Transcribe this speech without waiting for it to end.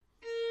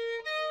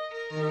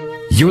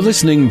You're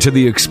listening to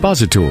the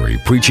expository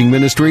preaching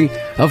ministry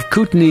of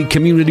Kootenai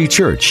Community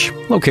Church,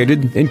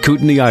 located in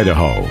Kootenai,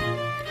 Idaho.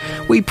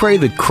 We pray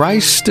that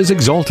Christ is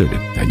exalted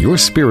and your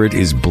spirit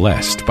is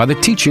blessed by the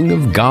teaching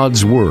of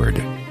God's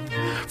Word.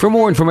 For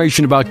more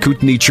information about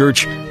Kootenai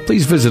Church,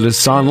 please visit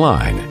us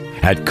online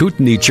at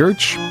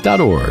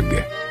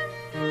kootenaichurch.org.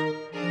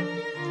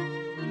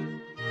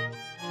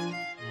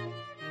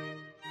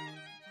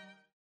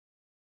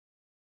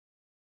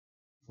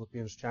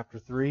 Philippians chapter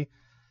 3.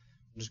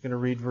 I'm just going to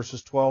read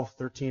verses 12,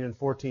 13, and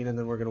 14, and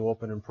then we're going to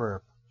open in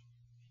prayer.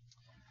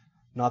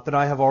 Not that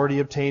I have already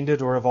obtained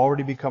it or have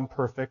already become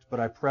perfect,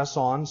 but I press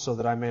on so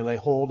that I may lay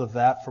hold of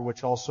that for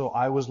which also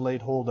I was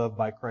laid hold of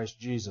by Christ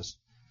Jesus.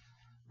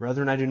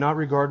 Brethren, I do not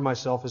regard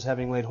myself as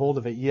having laid hold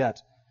of it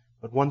yet,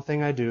 but one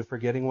thing I do,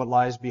 forgetting what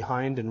lies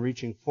behind and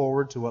reaching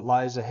forward to what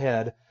lies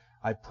ahead,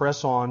 I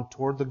press on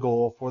toward the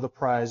goal for the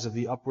prize of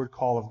the upward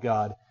call of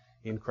God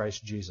in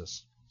Christ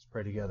Jesus. Let's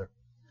pray together.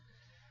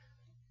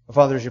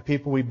 Father, as your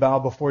people, we bow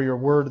before your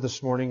word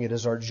this morning. It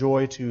is our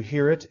joy to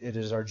hear it. It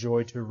is our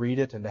joy to read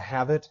it and to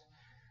have it.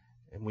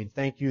 And we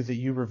thank you that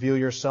you reveal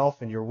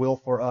yourself and your will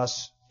for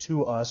us,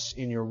 to us,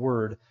 in your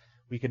word.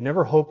 We could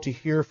never hope to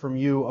hear from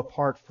you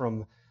apart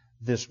from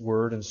this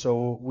word. And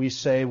so we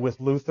say with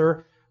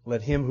Luther,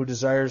 let him who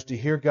desires to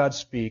hear God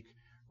speak,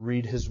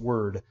 read his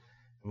word.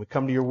 And we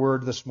come to your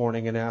word this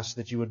morning and ask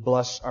that you would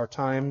bless our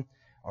time,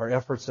 our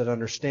efforts at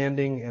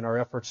understanding, and our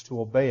efforts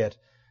to obey it,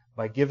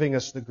 by giving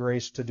us the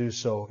grace to do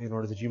so in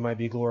order that you might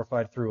be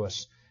glorified through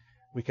us.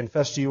 We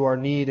confess to you our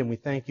need, and we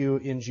thank you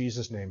in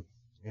Jesus' name.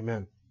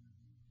 Amen.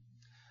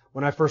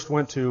 When I first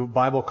went to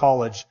Bible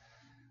college,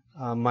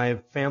 my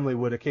family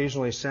would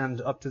occasionally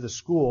send up to the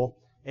school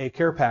a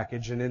care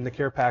package, and in the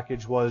care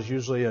package was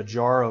usually a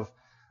jar of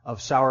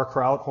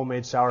sauerkraut,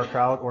 homemade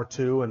sauerkraut or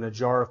two, and a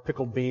jar of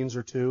pickled beans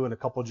or two, and a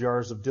couple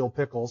jars of dill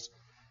pickles.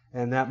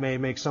 And that may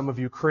make some of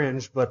you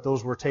cringe, but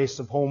those were tastes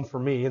of home for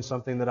me, and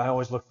something that I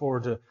always look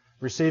forward to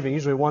receiving.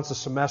 Usually once a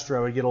semester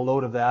I would get a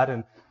load of that,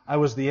 and I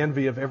was the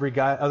envy of every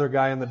other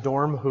guy in the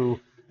dorm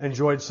who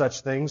enjoyed such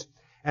things.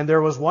 And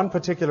there was one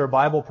particular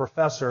Bible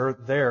professor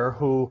there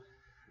who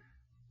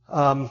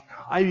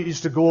I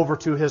used to go over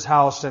to his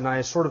house, and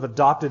I sort of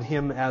adopted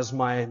him as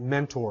my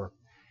mentor.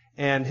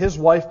 And his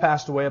wife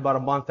passed away about a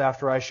month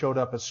after I showed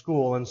up at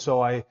school, and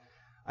so I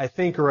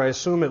think, or I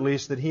assume at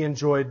least, that he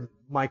enjoyed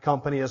my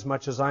company as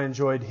much as I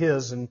enjoyed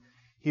his. And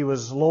he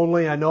was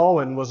lonely, I know,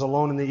 and was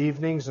alone in the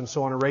evenings, and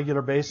so on a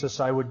regular basis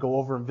I would go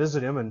over and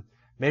visit him, and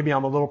maybe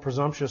I'm a little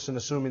presumptuous in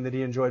assuming that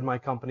he enjoyed my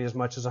company as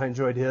much as I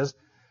enjoyed his.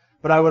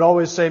 But I would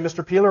always say,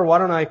 Mr. Peeler, why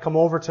don't I come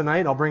over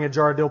tonight? I'll bring a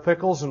jar of dill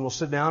pickles, and we'll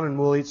sit down and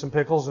we'll eat some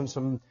pickles and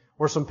some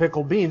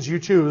pickled beans. You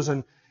choose.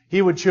 And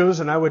he would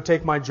choose, and I would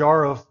take my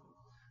jar of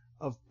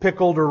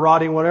pickled or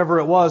rotting, whatever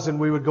it was, and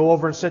we would go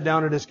over and sit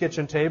down at his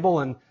kitchen table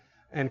and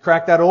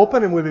crack that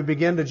open, and we would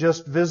begin to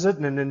just visit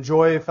and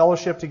enjoy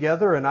fellowship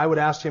together, and I would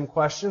ask him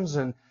questions.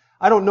 And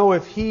I don't know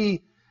if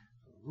he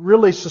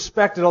really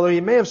suspected, although he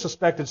may have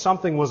suspected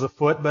something was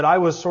afoot, but I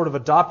was sort of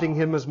adopting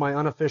him as my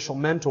unofficial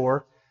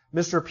mentor.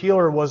 Mr.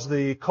 Peeler was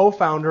the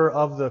co-founder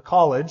of the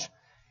college.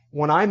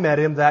 When I met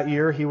him that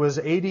year, he was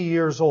 80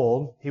 years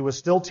old. He was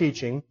still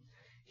teaching.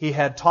 He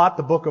had taught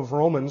the book of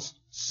Romans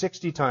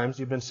 60 times.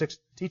 He'd been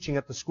teaching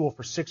at the school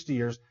for 60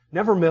 years.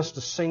 Never missed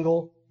a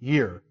single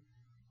year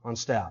on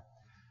staff.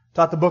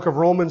 Taught the book of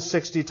Romans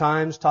 60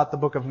 times, taught the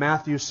book of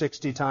Matthew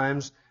 60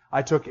 times.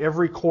 I took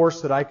every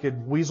course that I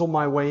could weasel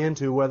my way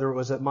into, whether it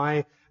was at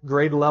my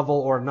grade level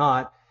or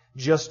not,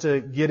 just to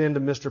get into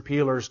Mr.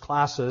 Peeler's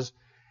classes.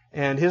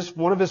 And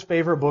one of his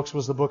favorite books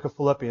was the book of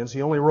Philippians.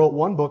 He only wrote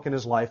one book in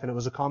his life, and it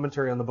was a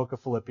commentary on the book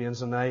of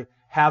Philippians, and I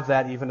have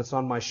that even. It's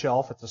on my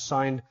shelf. It's a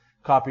signed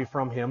copy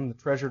from him, the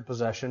treasured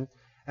possession.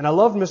 And I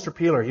loved Mr.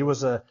 Peeler. He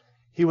was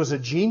a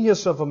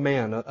genius of a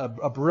man,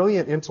 a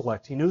brilliant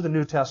intellect. He knew the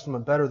New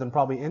Testament better than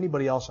probably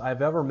anybody else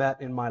I've ever met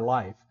in my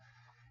life.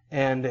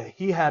 And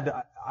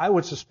I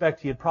would suspect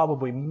he had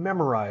probably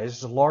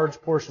memorized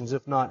large portions,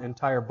 if not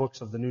entire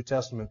books of the New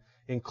Testament,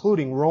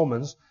 including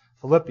Romans,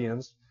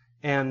 Philippians,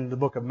 and the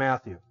book of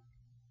Matthew.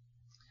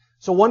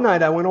 So one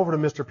night I went over to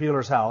Mr.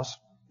 Peeler's house,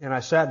 and I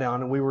sat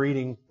down, and we were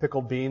eating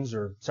pickled beans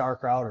or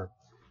sauerkraut or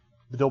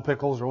dill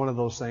pickles or one of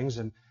those things,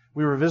 and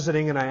we were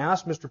visiting, and I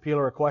asked Mr.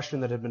 Peeler a question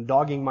that had been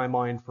dogging my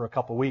mind for a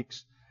couple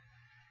weeks.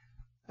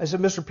 I said,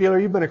 Mr. Peeler,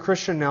 you've been a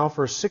Christian now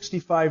for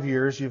 65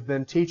 years. You've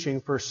been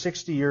teaching for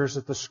 60 years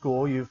at the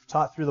school. You've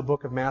taught through the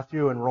book of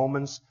Matthew and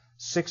Romans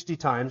 60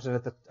 times,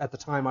 and at the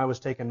time I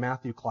was taking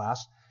Matthew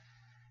class.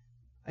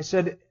 I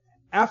said,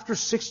 after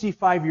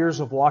 65 years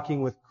of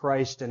walking with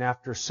Christ and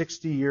after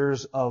 60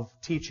 years of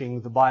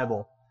teaching the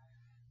Bible,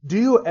 do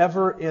you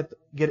ever at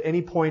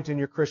any point in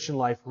your Christian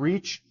life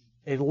reach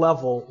a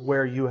level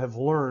where you have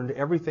learned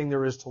everything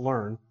there is to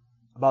learn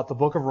about the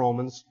book of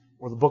Romans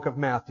or the book of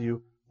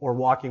Matthew or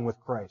walking with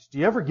Christ? Do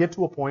you ever get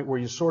to a point where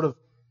you sort of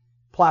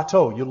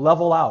plateau, you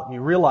level out, and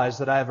you realize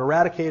that I have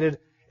eradicated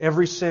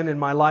every sin in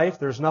my life,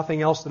 there's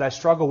nothing else that I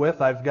struggle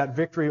with, I've got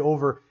victory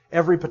over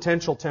every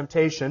potential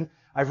temptation,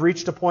 I've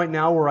reached a point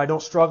now where I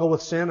don't struggle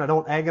with sin. I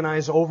don't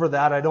agonize over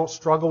that. I don't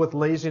struggle with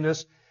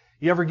laziness.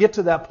 You ever get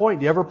to that point?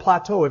 Do you ever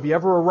plateau? Have you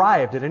ever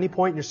arrived at any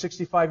point in your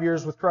 65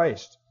 years with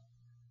Christ?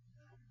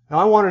 Now,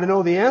 I wanted to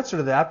know the answer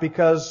to that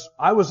because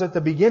I was at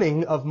the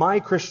beginning of my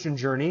Christian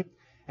journey,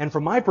 and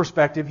from my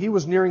perspective, he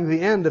was nearing the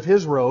end of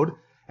his road,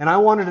 and I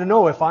wanted to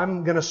know if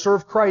I'm going to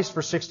serve Christ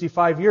for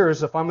 65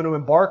 years, if I'm going to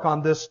embark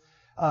on this,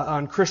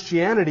 on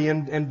Christianity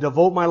and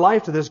devote my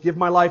life to this, give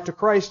my life to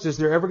Christ, is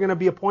there ever going to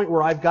be a point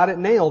where I've got it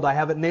nailed, I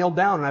have it nailed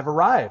down, and I've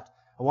arrived?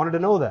 I wanted to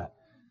know that.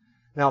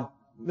 Now,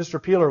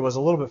 Mr. Peeler was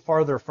a little bit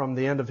farther from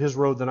the end of his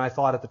road than I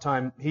thought at the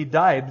time. He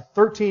died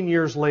 13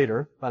 years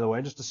later, by the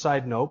way, just a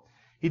side note.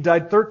 He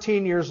died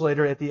 13 years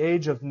later at the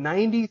age of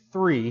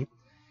 93.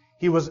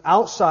 He was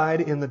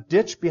outside in the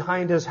ditch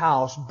behind his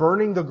house,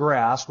 burning the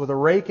grass with a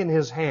rake in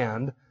his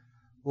hand,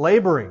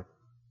 laboring.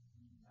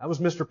 That was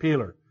Mr.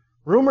 Peeler.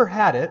 Rumor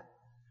had it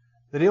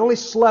that he only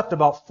slept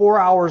about 4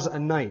 hours a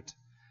night,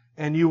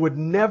 and you would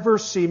never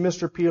see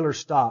Mr. Peeler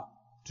stop.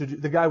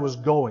 The guy was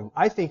going.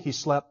 I think he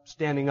slept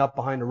standing up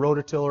behind a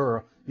rototiller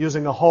or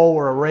using a hoe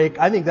or a rake.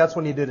 I think that's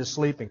when he did his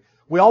sleeping.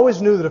 We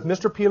always knew that if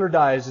Mr. Peeler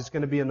dies, it's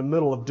going to be in the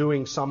middle of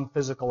doing some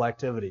physical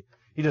activity.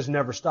 He just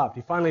never stopped.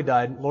 He finally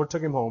died. The Lord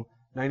took him home,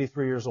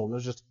 93 years old. It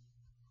was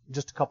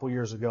just a couple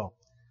years ago.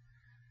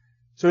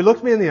 So he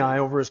looked me in the eye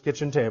over his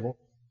kitchen table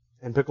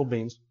and pickled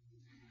beans,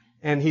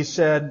 and he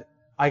said,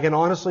 I can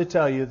honestly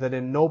tell you that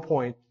in no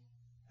point,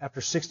 after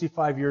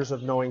 65 years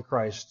of knowing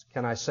Christ,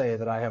 can I say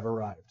that I have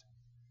arrived.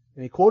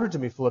 And he quoted to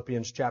me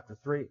Philippians chapter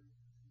 3.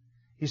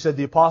 He said,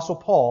 the Apostle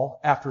Paul,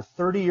 after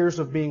 30 years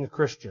of being a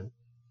Christian,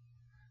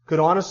 could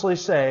honestly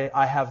say,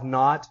 I have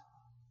not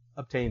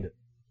obtained it.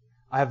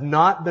 I have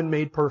not been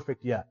made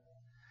perfect yet.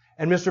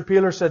 And Mr.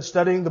 Peeler said,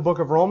 studying the book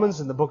of Romans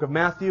and the book of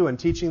Matthew and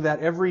teaching that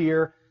every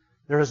year,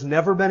 there has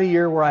never been a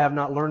year where I have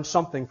not learned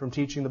something from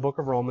teaching the book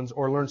of Romans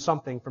or learned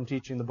something from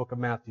teaching the book of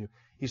Matthew.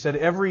 He said,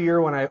 every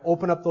year when I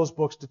open up those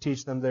books to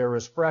teach them, they are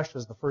as fresh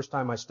as the first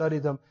time I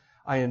studied them.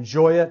 I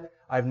enjoy it.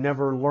 I've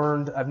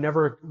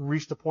never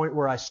reached a point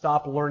where I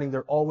stopped learning.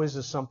 There always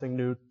is something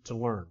new to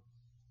learn.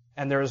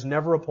 And there is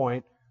never a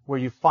point where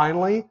you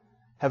finally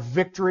have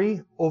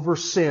victory over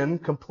sin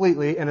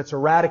completely and it's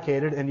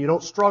eradicated and you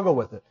don't struggle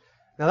with it.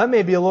 Now that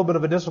may be a little bit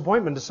of a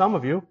disappointment to some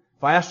of you.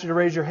 If I asked you to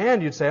raise your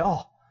hand, you'd say,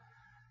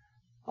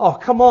 oh,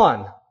 come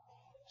on.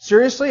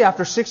 Seriously,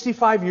 after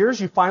 65 years,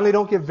 you finally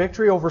don't get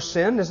victory over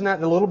sin? Isn't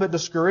that a little bit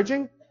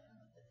discouraging?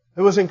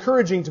 It was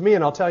encouraging to me,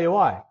 and I'll tell you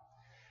why.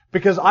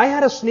 Because I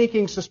had a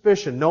sneaking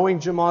suspicion, knowing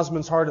Jim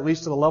Osmond's heart, at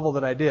least to the level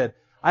that I did,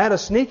 I had a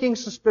sneaking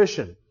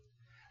suspicion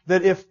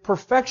that if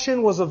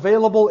perfection was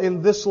available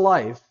in this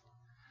life,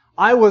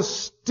 I was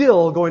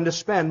still going to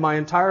spend my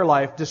entire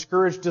life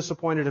discouraged,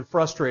 disappointed, and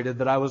frustrated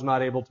that I was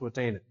not able to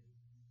attain it.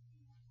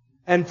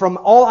 And from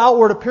all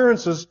outward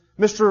appearances,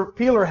 Mr.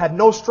 Peeler had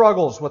no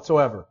struggles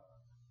whatsoever.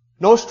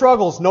 No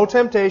struggles, no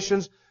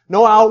temptations,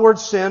 no outward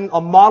sin,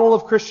 a model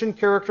of Christian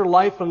character,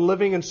 life, and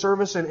living and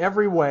service in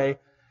every way.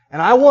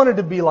 And I wanted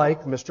to be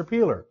like Mr.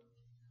 Peeler.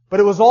 But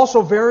it was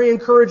also very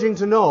encouraging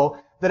to know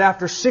that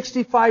after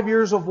 65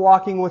 years of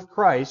walking with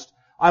Christ,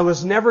 I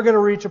was never going to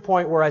reach a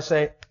point where I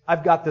say,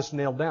 I've got this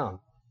nailed down.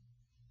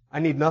 I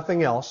need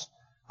nothing else.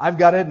 I've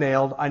got it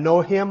nailed. I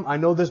know Him. I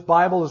know this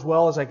Bible as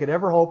well as I could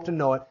ever hope to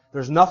know it.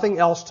 There's nothing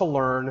else to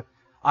learn.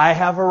 I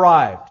have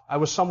arrived. I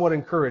was somewhat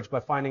encouraged by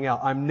finding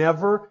out I'm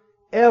never,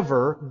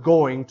 ever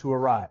going to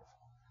arrive.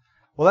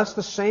 Well, that's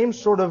the same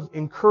sort of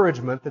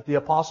encouragement that the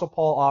Apostle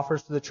Paul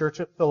offers to the church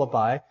at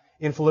Philippi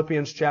in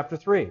Philippians chapter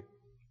 3.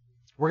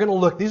 We're going to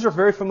look, these are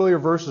very familiar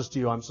verses to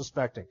you, I'm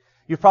suspecting.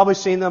 You've probably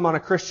seen them on a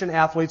Christian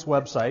athlete's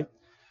website,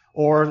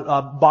 or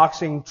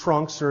boxing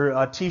trunks, or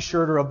a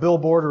t-shirt, or a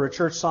billboard, or a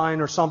church sign,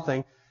 or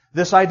something.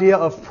 This idea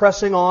of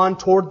pressing on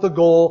toward the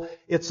goal,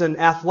 it's an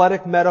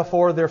athletic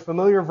metaphor. They're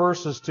familiar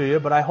verses to you,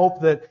 but I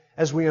hope that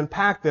as we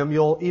unpack them,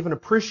 you'll even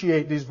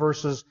appreciate these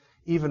verses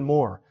even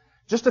more.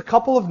 Just a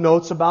couple of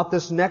notes about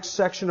this next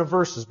section of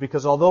verses,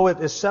 because although it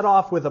is set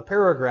off with a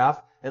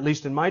paragraph, at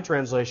least in my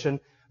translation,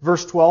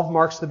 verse 12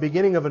 marks the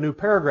beginning of a new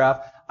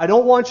paragraph. I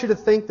don't want you to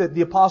think that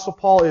the Apostle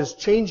Paul is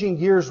changing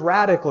gears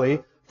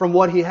radically from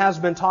what he has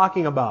been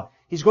talking about.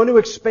 He's going to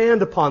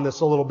expand upon this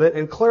a little bit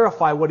and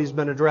clarify what he's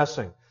been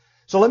addressing.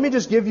 So let me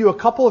just give you a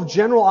couple of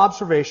general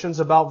observations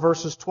about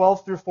verses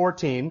 12 through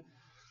 14.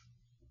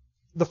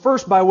 The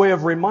first, by way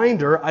of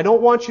reminder, I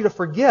don't want you to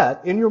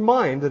forget in your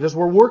mind that as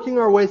we're working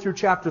our way through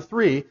chapter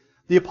 3,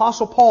 the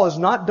Apostle Paul is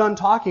not done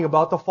talking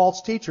about the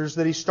false teachers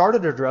that he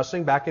started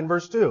addressing back in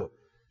verse 2. Do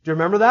you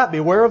remember that?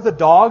 Beware of the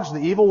dogs, the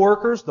evil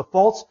workers, the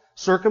false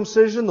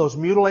circumcision, those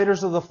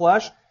mutilators of the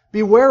flesh.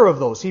 Beware of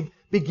those. He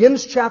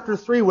begins chapter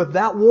 3 with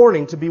that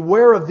warning to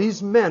beware of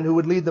these men who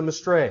would lead them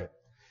astray.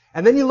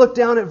 And then you look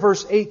down at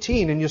verse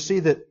 18 and you see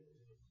that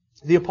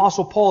the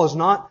Apostle Paul is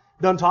not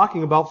done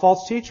talking about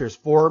false teachers.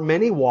 For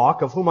many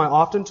walk, of whom I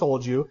often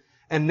told you,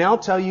 and now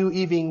tell you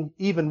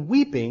even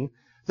weeping,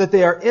 that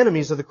they are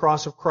enemies of the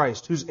cross of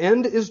Christ, whose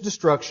end is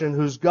destruction,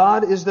 whose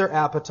God is their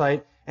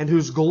appetite, and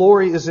whose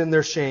glory is in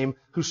their shame,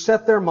 who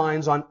set their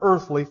minds on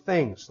earthly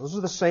things. Those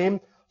are the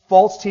same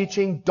false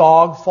teaching,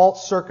 dog,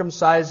 false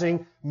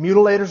circumcising,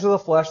 mutilators of the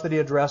flesh that he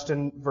addressed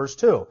in verse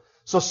 2.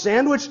 So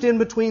sandwiched in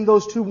between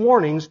those two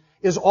warnings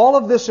is all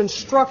of this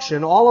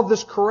instruction, all of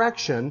this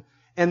correction,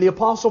 and the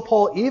Apostle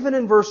Paul, even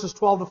in verses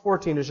 12 to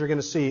 14, as you're going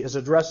to see, is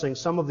addressing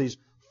some of these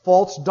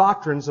false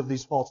doctrines of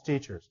these false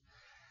teachers.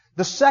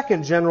 The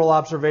second general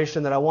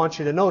observation that I want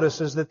you to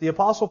notice is that the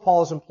Apostle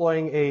Paul is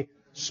employing a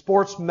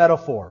sports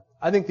metaphor.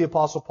 I think the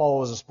Apostle Paul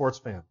was a sports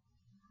fan.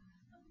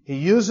 He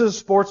uses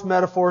sports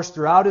metaphors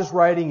throughout his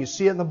writing. You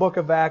see it in the book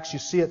of Acts. You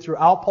see it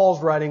throughout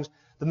Paul's writings.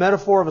 The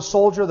metaphor of a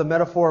soldier, the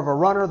metaphor of a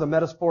runner, the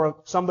metaphor of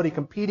somebody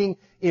competing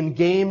in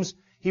games.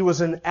 He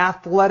was an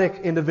athletic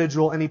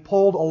individual, and he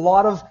pulled a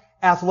lot of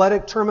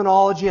athletic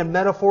terminology and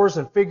metaphors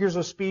and figures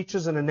of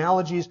speeches and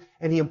analogies,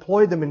 and he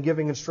employed them in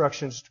giving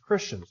instructions to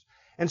Christians.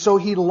 And so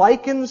he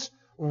likens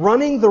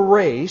running the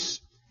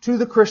race to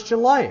the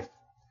Christian life.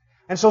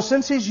 And so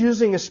since he's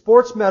using a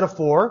sports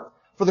metaphor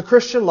for the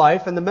Christian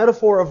life and the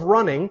metaphor of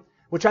running,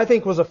 which I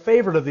think was a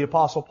favorite of the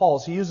Apostle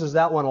Paul's, he uses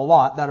that one a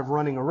lot, that of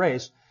running a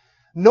race.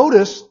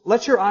 Notice,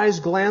 let your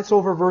eyes glance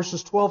over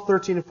verses 12,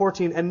 13, and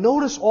 14, and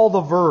notice all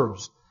the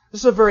verbs.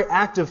 This is a very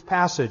active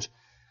passage.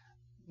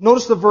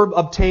 Notice the verb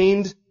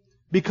obtained,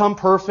 become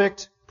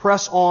perfect,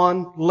 press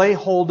on, lay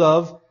hold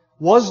of,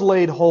 was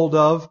laid hold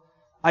of,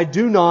 I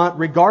do not,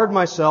 regard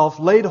myself,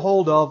 laid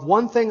hold of,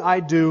 one thing I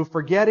do,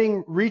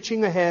 forgetting,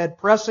 reaching ahead,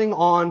 pressing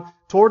on,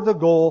 toward the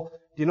goal.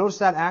 Do you notice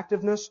that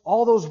activeness?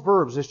 All those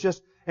verbs, it's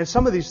just, and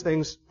some of these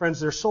things, friends,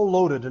 they're so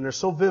loaded and they're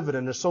so vivid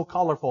and they're so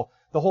colorful.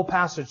 The whole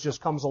passage just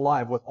comes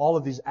alive with all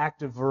of these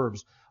active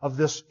verbs of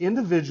this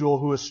individual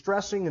who is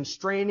stressing and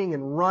straining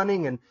and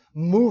running and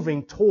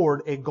moving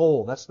toward a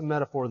goal. That's the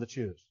metaphor that's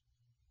used.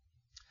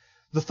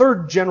 The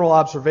third general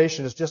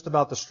observation is just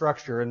about the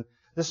structure, and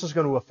this is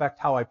going to affect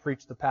how I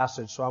preach the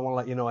passage, so I want to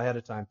let you know ahead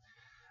of time.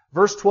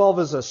 Verse 12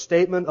 is a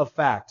statement of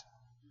fact.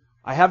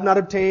 I have not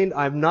obtained,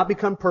 I have not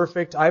become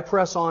perfect, I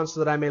press on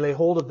so that I may lay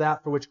hold of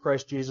that for which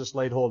Christ Jesus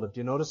laid hold of.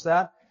 Do you notice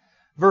that?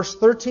 Verse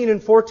 13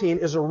 and 14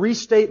 is a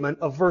restatement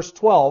of verse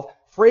 12,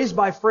 phrase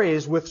by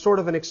phrase, with sort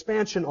of an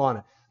expansion on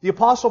it. The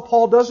Apostle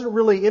Paul doesn't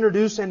really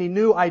introduce any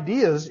new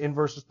ideas in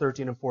verses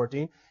 13 and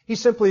 14. He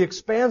simply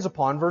expands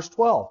upon verse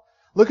 12.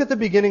 Look at the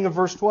beginning of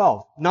verse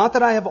 12. Not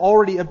that I have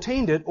already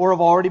obtained it or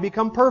have already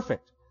become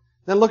perfect.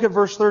 Then look at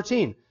verse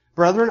 13.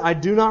 Brethren, I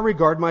do not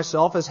regard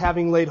myself as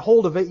having laid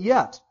hold of it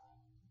yet.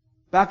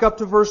 Back up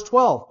to verse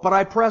 12. But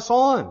I press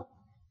on.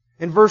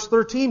 In verse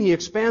 13, he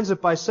expands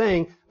it by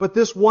saying, but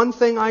this one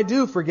thing I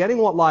do, forgetting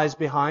what lies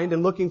behind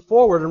and looking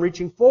forward and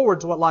reaching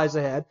forward to what lies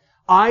ahead,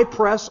 I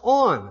press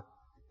on.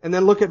 And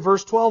then look at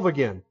verse 12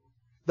 again.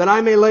 That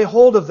I may lay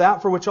hold of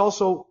that for which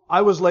also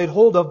I was laid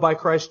hold of by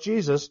Christ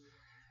Jesus.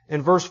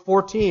 And verse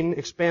 14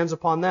 expands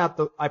upon that.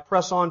 I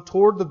press on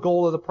toward the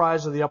goal of the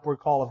prize of the upward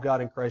call of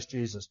God in Christ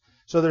Jesus.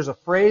 So there's a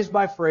phrase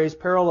by phrase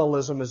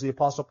parallelism as the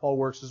Apostle Paul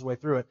works his way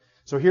through it.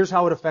 So here's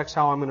how it affects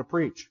how I'm going to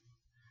preach.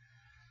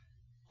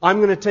 I'm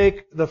going to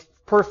take the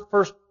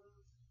first,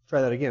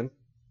 try that again.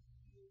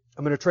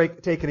 I'm going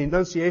to take an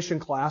enunciation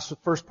class, the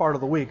first part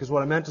of the week is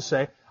what I meant to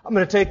say. I'm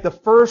going to take the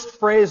first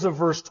phrase of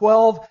verse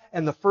 12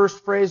 and the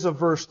first phrase of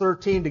verse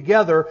 13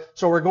 together.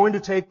 So we're going to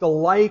take the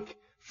like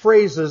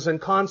phrases and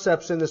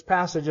concepts in this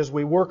passage as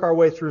we work our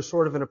way through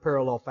sort of in a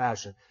parallel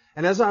fashion.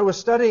 And as I was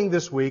studying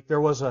this week,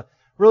 there was a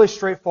really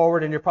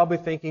straightforward, and you're probably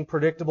thinking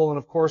predictable and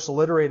of course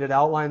alliterated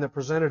outline that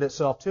presented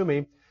itself to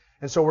me.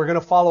 And so we're going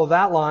to follow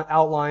that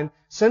outline.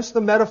 Since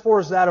the metaphor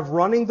is that of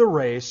running the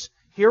race,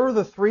 here are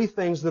the three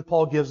things that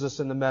Paul gives us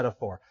in the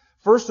metaphor.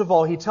 First of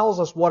all, he tells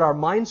us what our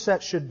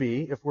mindset should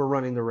be if we're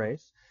running the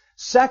race.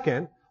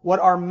 Second, what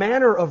our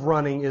manner of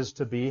running is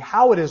to be,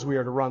 how it is we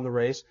are to run the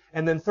race.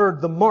 And then third,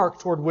 the mark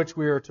toward which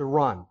we are to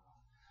run.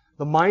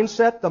 The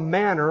mindset, the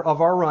manner of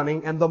our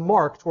running, and the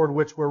mark toward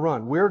which we're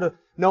run. We're to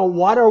know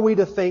what are we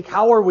to think,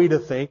 how are we to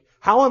think,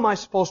 how am I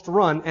supposed to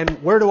run, and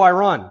where do I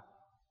run?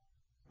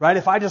 Right?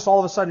 If I just all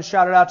of a sudden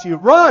shouted out to you,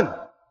 run!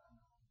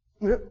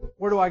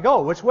 Where do I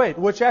go? Which way?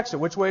 Which exit?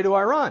 Which way do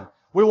I run?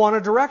 We want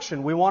a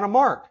direction. We want a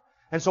mark.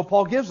 And so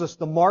Paul gives us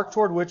the mark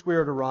toward which we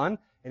are to run,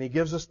 and he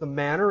gives us the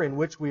manner in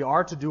which we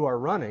are to do our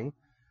running.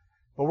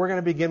 But we're going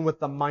to begin with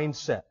the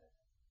mindset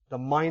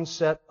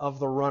of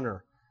the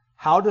runner.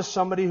 How does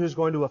somebody who's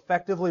going to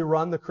effectively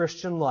run the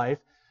Christian life,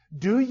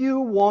 do you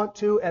want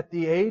to, at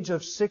the age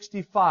of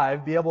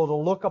 65, be able to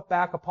look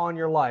back upon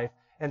your life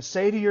and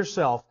say to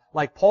yourself,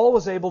 like Paul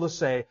was able to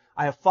say,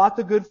 I have fought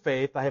the good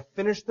faith, I have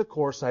finished the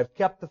course, I have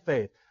kept the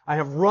faith. I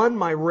have run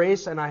my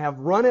race, and I have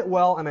run it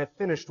well, and I have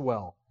finished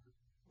well.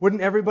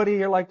 Wouldn't everybody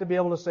here like to be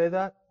able to say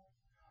that?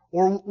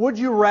 Or would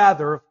you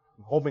rather,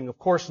 I'm hoping of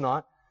course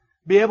not,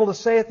 be able to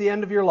say at the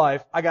end of your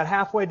life, I got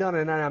halfway done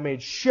and I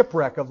made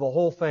shipwreck of the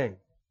whole thing.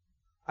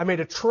 I made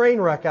a train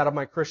wreck out of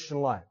my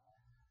Christian life.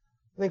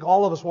 I think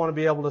all of us want to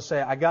be able to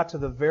say, I got to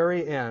the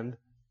very end,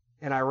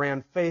 and I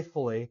ran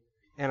faithfully,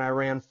 and I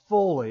ran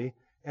fully,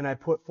 and I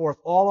put forth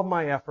all of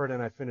my effort,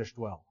 and I finished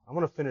well. I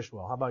want to finish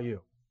well. How about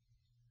you?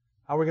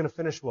 How are we going to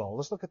finish well?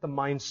 Let's look at the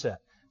mindset.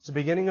 It's the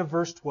beginning of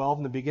verse 12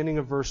 and the beginning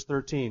of verse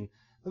 13.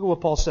 Look at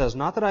what Paul says.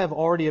 Not that I have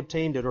already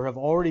obtained it or have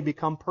already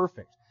become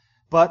perfect,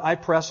 but I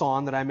press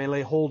on that I may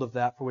lay hold of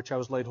that for which I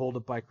was laid hold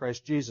of by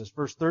Christ Jesus.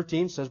 Verse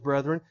 13 says,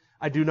 Brethren,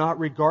 I do not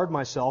regard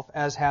myself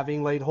as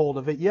having laid hold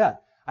of it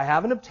yet. I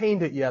haven't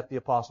obtained it yet, the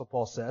Apostle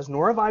Paul says,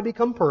 nor have I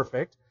become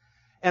perfect,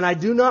 and I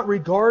do not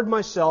regard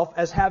myself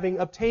as having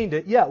obtained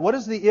it yet. What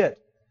is the it?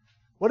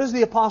 What is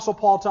the Apostle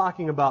Paul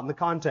talking about in the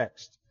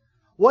context?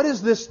 What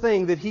is this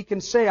thing that he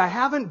can say, I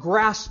haven't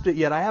grasped it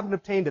yet, I haven't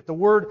obtained it? The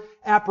word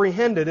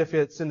apprehended, if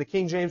it's in the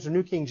King James or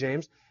New King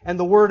James, and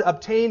the word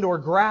obtained or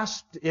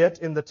grasped it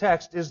in the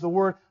text is the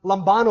word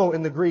lambano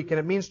in the Greek, and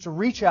it means to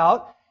reach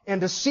out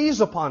and to seize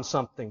upon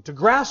something, to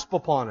grasp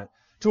upon it,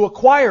 to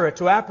acquire it,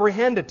 to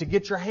apprehend it, to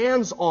get your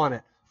hands on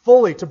it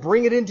fully, to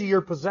bring it into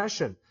your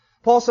possession.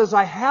 Paul says,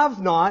 I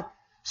have not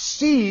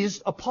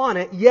seized upon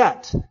it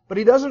yet. But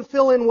he doesn't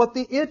fill in what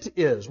the it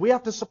is. We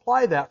have to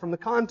supply that from the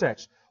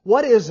context.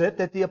 What is it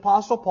that the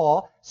Apostle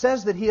Paul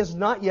says that he has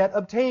not yet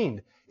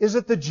obtained? Is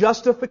it the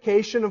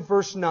justification of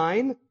verse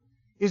 9?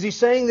 Is he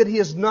saying that he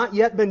has not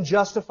yet been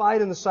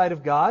justified in the sight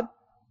of God?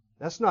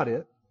 That's not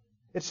it.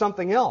 It's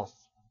something else.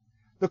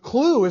 The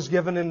clue is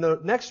given in the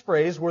next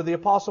phrase where the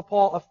Apostle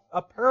Paul,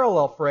 a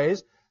parallel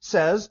phrase,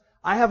 says,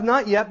 I have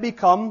not yet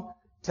become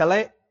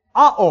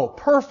teleao,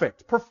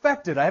 perfect,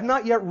 perfected. I have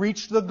not yet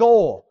reached the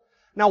goal.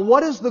 Now,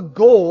 what is the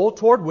goal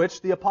toward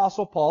which the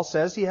Apostle Paul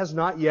says he has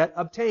not yet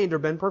obtained or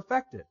been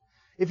perfected?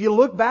 If you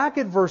look back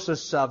at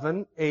verses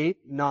 7, 8,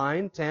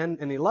 9, 10,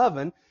 and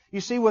 11, you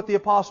see what the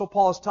Apostle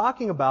Paul is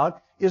talking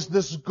about is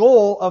this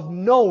goal of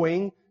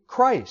knowing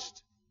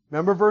Christ.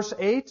 Remember verse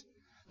 8?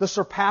 The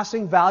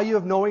surpassing value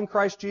of knowing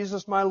Christ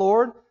Jesus my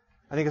Lord?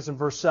 I think it's in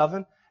verse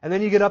 7. And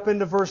then you get up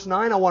into verse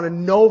 9. I want to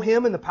know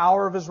Him in the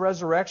power of His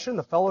resurrection,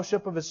 the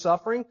fellowship of His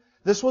suffering.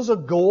 This was a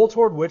goal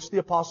toward which the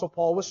Apostle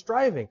Paul was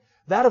striving.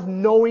 That of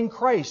knowing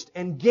Christ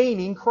and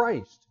gaining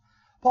Christ.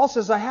 Paul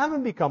says, I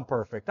haven't become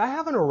perfect. I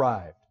haven't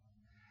arrived.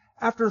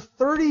 After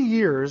 30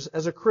 years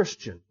as a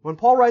Christian, when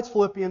Paul writes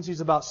Philippians,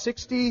 he's about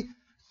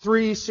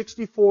 63,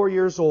 64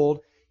 years old.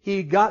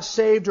 He got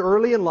saved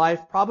early in life,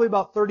 probably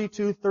about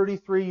 32,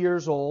 33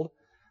 years old.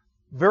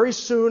 Very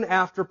soon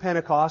after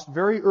Pentecost,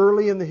 very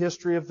early in the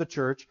history of the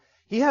church.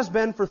 He has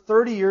been for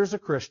 30 years a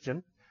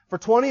Christian. For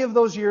 20 of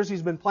those years,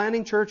 he's been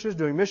planting churches,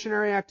 doing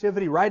missionary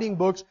activity, writing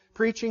books,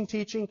 preaching,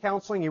 teaching,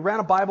 counseling. He ran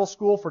a Bible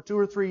school for 2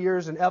 or 3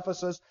 years in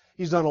Ephesus.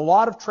 He's done a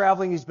lot of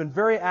traveling. He's been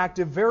very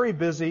active, very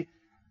busy.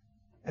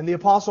 And the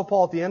Apostle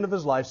Paul, at the end of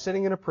his life,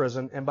 sitting in a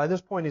prison, and by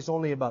this point he's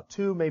only about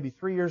 2, maybe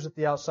 3 years at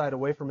the outside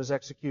away from his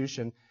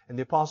execution, and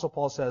the Apostle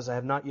Paul says, I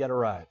have not yet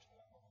arrived.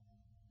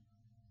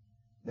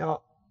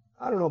 Now,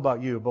 I don't know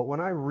about you, but when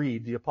I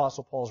read the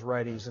Apostle Paul's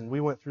writings, and we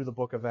went through the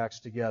book of Acts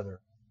together,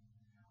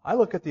 I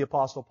look at the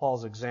Apostle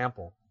Paul's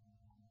example.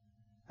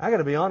 I got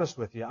to be honest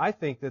with you, I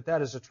think that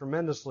that is a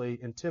tremendously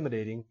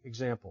intimidating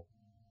example.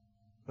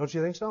 Don't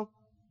you think so?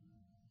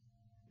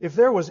 If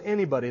there was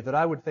anybody that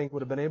I would think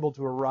would have been able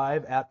to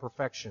arrive at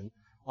perfection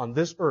on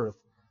this earth,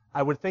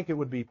 I would think it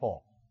would be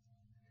Paul.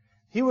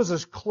 He was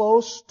as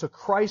close to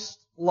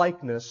Christ's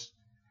likeness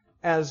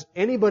as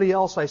anybody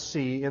else I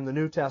see in the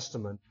New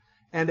Testament,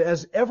 and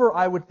as ever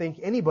I would think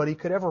anybody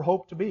could ever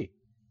hope to be.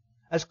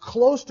 As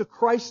close to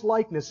Christ's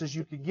likeness as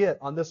you could get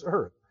on this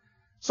earth.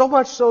 So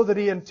much so that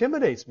he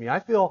intimidates me.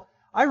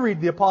 I read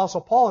the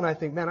Apostle Paul and I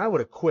think, man, I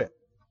would have quit.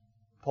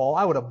 Paul,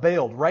 I would have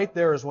bailed. Right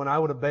there is when I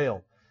would have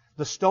bailed.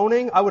 The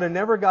stoning, I would have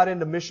never got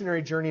into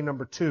missionary journey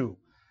number 2.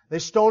 They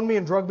stoned me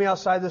and drugged me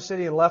outside the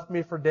city and left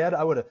me for dead.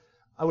 I would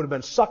have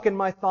been sucking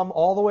my thumb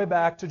all the way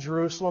back to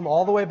Jerusalem,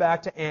 all the way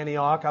back to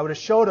Antioch. I would have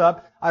showed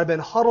up. I'd have been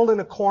huddled in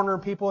a corner.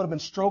 People would have been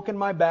stroking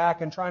my back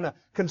and trying to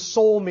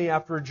console me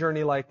after a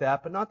journey like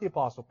that. But not the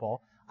Apostle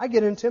Paul. I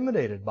get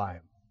intimidated by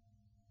him.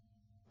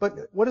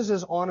 But what is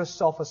his honest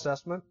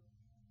self-assessment?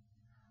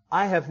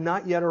 I have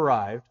not yet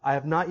arrived. I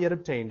have not yet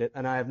obtained it.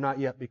 And I have not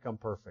yet become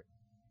perfect.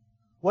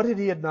 What had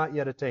he not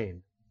yet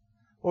attained?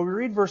 Well, we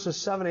read verses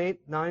 7,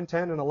 8, 9,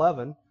 10, and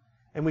 11.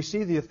 And we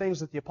see the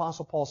things that the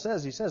Apostle Paul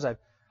says. He says,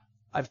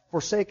 I've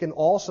forsaken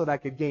all so that I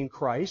could gain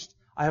Christ.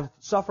 I have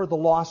suffered the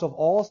loss of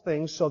all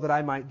things so that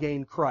I might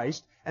gain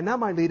Christ. And that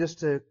might lead us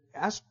to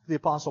ask the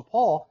Apostle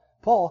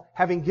Paul,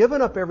 having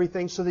given up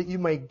everything so that you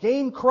may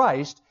gain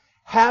Christ,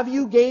 have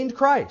you gained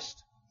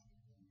Christ?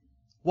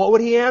 What would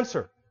he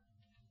answer?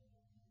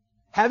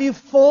 Have you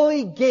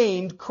fully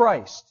gained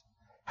Christ?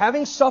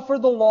 Having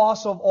suffered the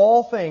loss of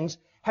all things,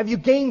 have you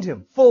gained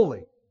Him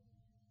fully?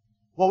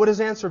 What would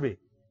his answer be?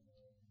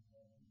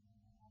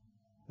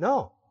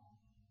 No.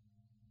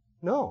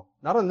 No.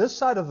 Not on this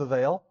side of the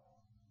veil.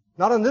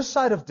 Not on this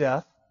side of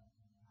death.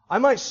 I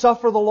might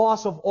suffer the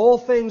loss of all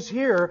things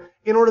here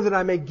in order that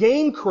I may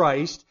gain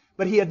Christ,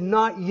 but he had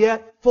not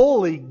yet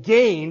fully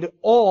gained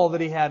all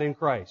that he had in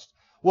Christ.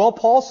 Well,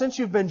 Paul, since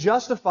you've been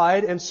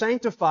justified and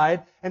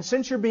sanctified, and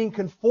since you're being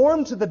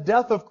conformed to the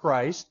death of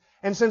Christ,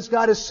 and since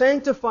God is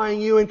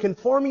sanctifying you and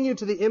conforming you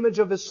to the image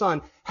of His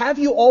Son, have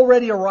you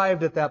already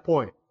arrived at that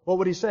point? What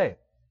would he say?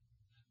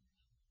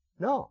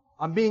 No.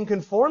 I'm being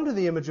conformed to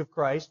the image of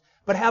Christ,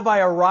 but have I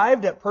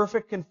arrived at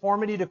perfect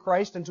conformity to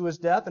Christ and to His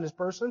death and His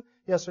person?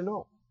 Yes or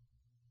no?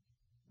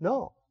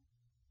 No.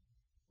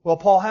 Well,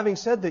 Paul, having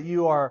said that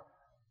you are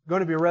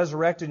going to be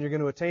resurrected and you're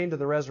going to attain to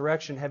the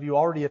resurrection, have you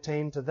already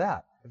attained to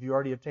that? Have you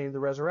already obtained the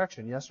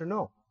resurrection? Yes or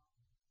no?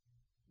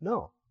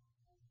 No.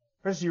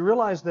 Friends, do you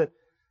realize that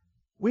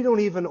we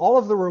don't even, all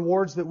of the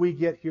rewards that we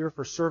get here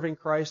for serving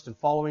Christ and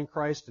following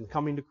Christ and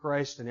coming to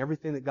Christ and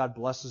everything that God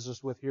blesses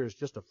us with here is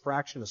just a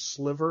fraction, a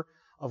sliver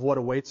of what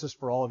awaits us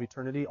for all of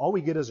eternity. All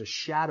we get is a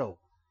shadow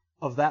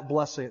of that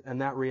blessing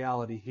and that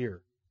reality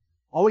here.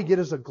 All we get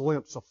is a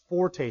glimpse, a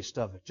foretaste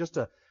of it, just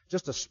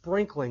a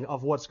sprinkling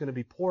of what's going to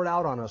be poured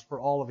out on us for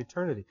all of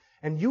eternity.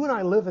 And you and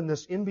I live in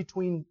this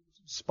in-between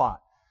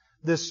spot.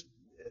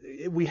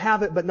 We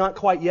have it, but not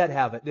quite yet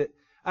have it.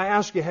 I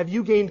ask you, have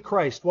you gained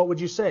Christ? What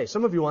would you say?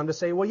 Some of you wanted to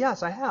say, well,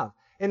 yes, I have.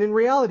 And in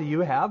reality you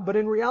have, but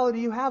in reality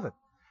you haven't.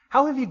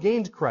 How have you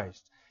gained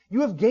Christ?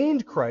 You have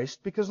gained Christ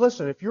because,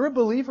 listen, if you're a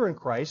believer in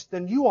Christ,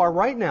 then you are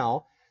right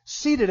now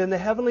seated in the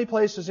heavenly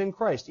places in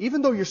Christ.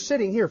 Even though you're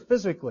sitting here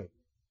physically,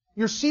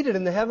 you're seated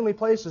in the heavenly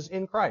places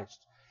in Christ.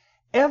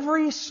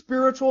 Every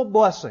spiritual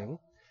blessing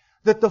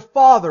that the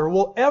Father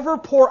will ever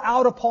pour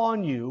out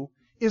upon you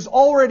is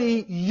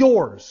already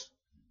yours.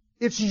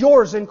 It's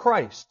yours in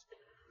Christ.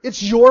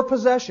 It's your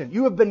possession.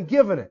 You have been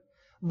given it.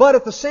 But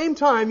at the same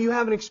time, you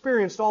haven't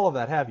experienced all of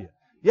that, have you?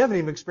 You haven't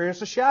even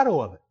experienced a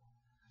shadow of it.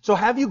 So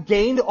have you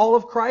gained all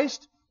of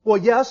Christ? Well,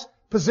 yes,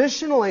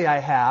 positionally I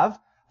have,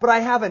 but I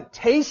haven't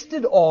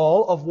tasted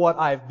all of what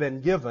I've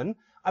been given.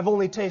 I've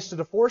only tasted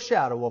a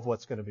foreshadow of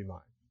what's going to be mine.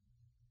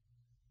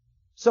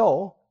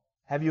 So,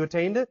 have you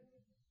attained it?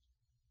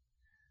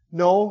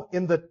 No,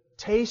 in the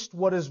taste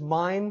what is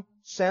mine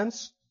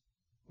sense,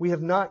 we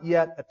have not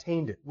yet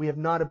attained it. We have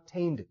not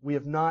obtained it. We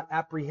have not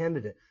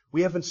apprehended it.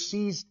 We haven't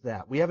seized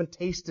that. We haven't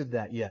tasted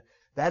that yet.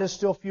 That is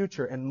still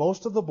future, and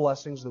most of the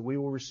blessings that we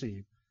will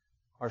receive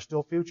are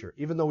still future.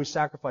 Even though we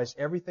sacrifice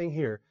everything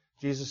here,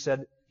 Jesus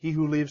said, he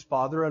who leaves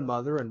father and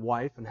mother and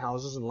wife and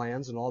houses and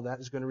lands and all that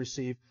is going to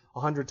receive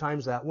 100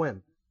 times that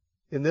when?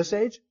 In this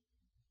age?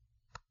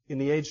 In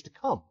the age to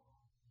come.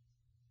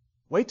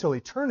 Wait till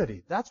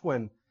eternity. That's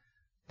when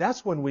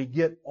we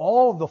get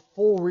all of the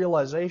full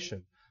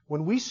realization.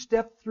 When we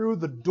step through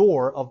the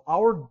door of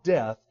our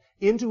death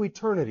into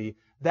eternity,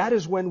 that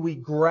is when we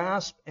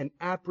grasp and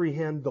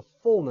apprehend the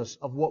fullness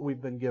of what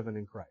we've been given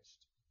in Christ.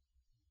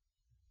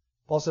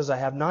 Paul says, I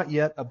have not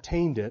yet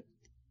obtained it.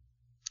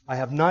 I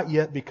have not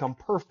yet become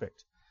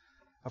perfect.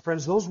 Now,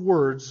 friends, those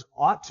words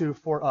ought to,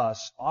 for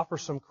us, offer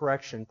some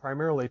correction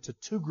primarily to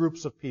two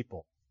groups of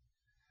people.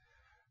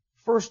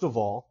 First of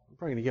all, I'm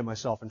probably going to get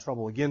myself in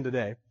trouble again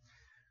today.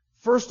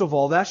 First of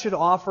all, that should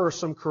offer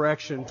some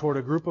correction toward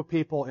a group of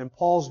people in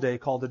Paul's day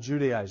called the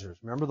Judaizers.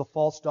 Remember the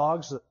false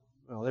dogs?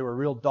 Well, they were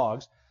real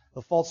dogs.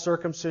 The false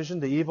circumcision,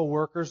 the evil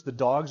workers, the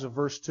dogs of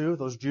verse 2,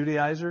 those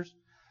Judaizers.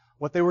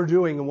 What they were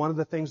doing, and one of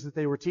the things that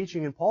they were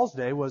teaching in Paul's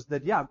day was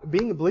that,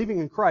 believing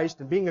in Christ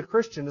and being a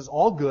Christian is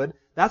all good.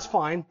 That's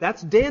fine.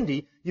 That's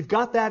dandy. You've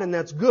got that and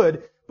that's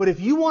good. But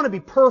if you want to be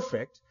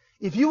perfect,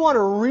 if you want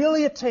to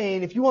really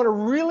attain, if you want to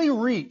really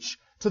reach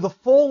to the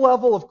full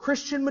level of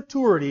Christian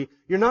maturity,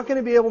 you're not going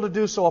to be able to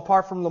do so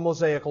apart from the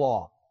Mosaic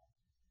Law.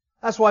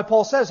 That's why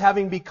Paul says,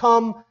 having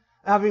begun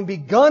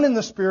in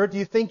the Spirit, do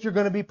you think you're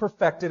going to be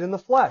perfected in the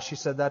flesh? He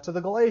said that to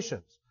the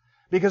Galatians.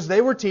 Because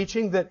they were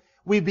teaching that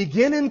we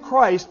begin in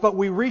Christ, but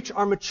we reach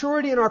our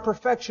maturity and our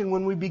perfection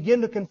when we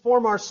begin to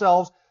conform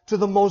ourselves to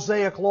the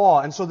Mosaic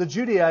Law. And so the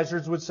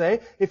Judaizers would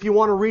say, if you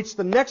want to reach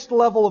the next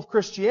level of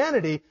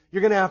Christianity,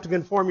 you're going to have to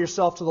conform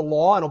yourself to the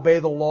law and obey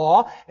the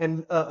law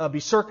and be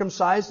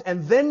circumcised,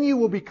 and then you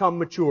will become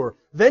mature.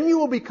 Then you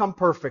will become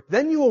perfect.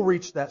 Then you will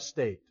reach that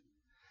state.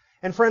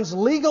 And friends,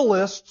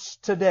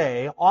 legalists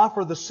today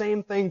offer the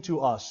same thing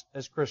to us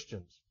as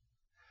Christians.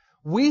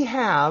 We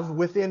have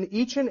within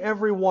each and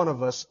every one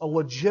of us a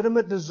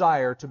legitimate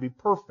desire to be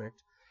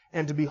perfect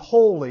and to be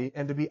holy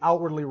and to be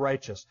outwardly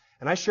righteous.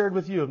 And I shared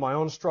with you my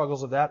own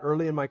struggles of that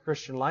early in my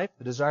Christian life,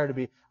 the desire to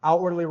be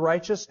outwardly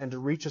righteous and to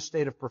reach a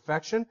state of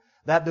perfection.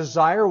 That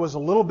desire was a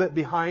little bit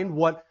behind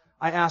what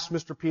I asked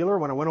Mr. Peeler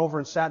when I went over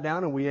and sat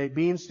down and we ate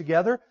beans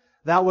together.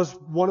 That was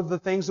one of the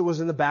things that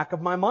was in the back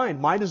of my mind,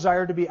 my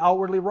desire to be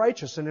outwardly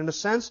righteous. And in a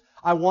sense,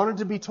 I wanted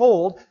to be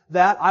told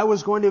that I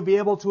was going to be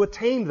able to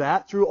attain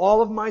that through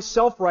all of my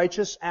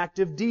self-righteous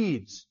active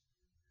deeds.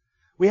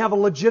 We have a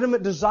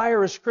legitimate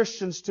desire as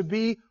Christians to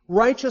be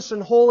righteous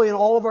and holy in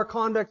all of our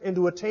conduct and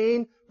to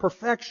attain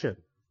perfection.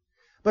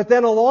 But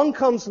then along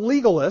comes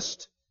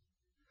legalist,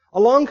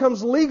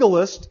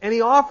 and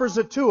he offers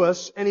it to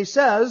us, and he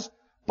says,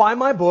 buy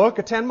my book,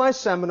 attend my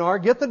seminar,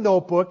 get the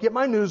notebook, get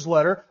my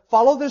newsletter,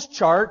 follow this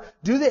chart,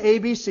 do the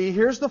ABC,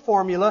 here's the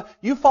formula,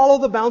 you follow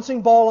the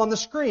bouncing ball on the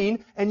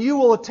screen, and you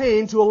will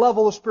attain to a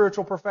level of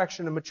spiritual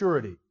perfection and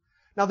maturity.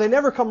 Now, they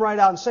never come right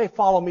out and say,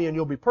 follow me and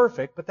you'll be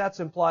perfect, but that's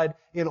implied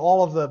in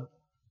all of the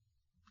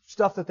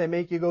stuff that they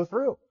make you go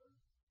through.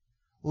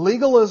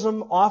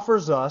 Legalism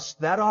offers us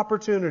that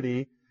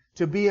opportunity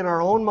to be in our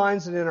own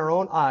minds and in our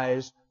own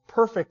eyes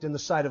perfect in the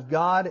sight of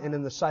God and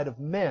in the sight of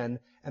men,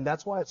 and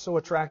that's why it's so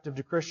attractive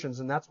to Christians,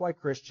 and that's why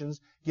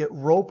Christians get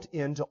roped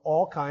into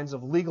all kinds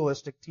of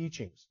legalistic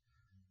teachings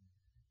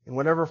in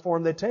whatever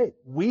form they take.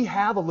 We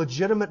have a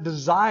legitimate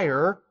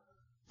desire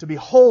to be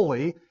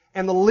holy,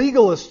 and the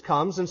legalist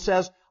comes and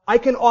says, I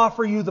can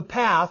offer you the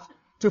path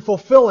to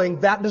fulfilling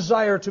that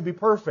desire to be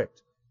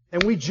perfect.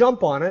 And we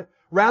jump on it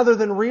rather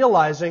than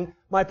realizing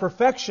my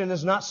perfection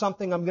is not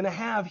something I'm going to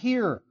have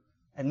here.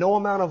 And no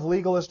amount of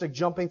legalistic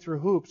jumping through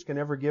hoops can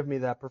ever give me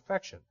that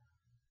perfection.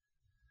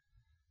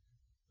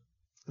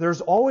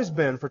 There's always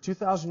been, for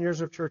 2,000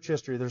 years of church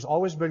history, there's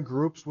always been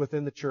groups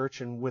within the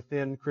church and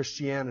within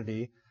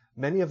Christianity,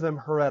 many of them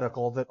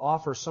heretical, that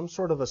offer some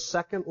sort of a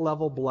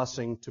second-level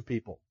blessing to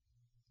people.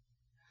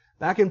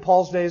 Back in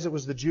Paul's days, it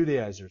was the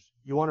Judaizers.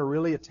 You want to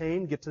really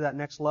attain, get to that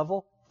next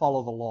level?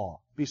 Follow the law.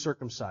 Be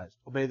circumcised.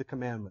 Obey the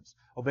commandments.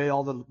 Obey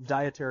all the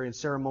dietary and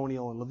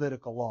ceremonial and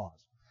Levitical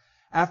laws.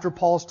 After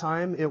Paul's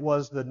time, it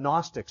was the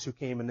Gnostics who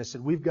came and they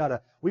said, we've got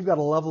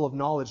a level of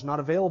knowledge not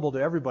available to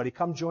everybody.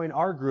 Come join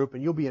our group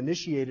and you'll be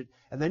initiated,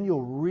 and then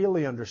you'll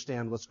really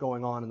understand what's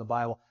going on in the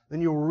Bible. Then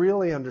you'll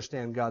really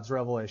understand God's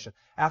revelation.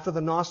 After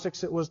the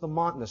Gnostics, it was the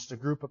Montanists, a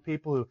group of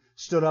people who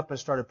stood up and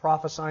started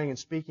prophesying and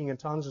speaking in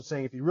tongues and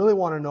saying, if you really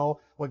want to know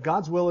what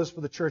God's will is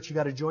for the church, you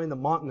got to join the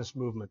Montanist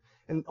movement.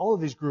 And all of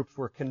these groups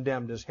were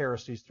condemned as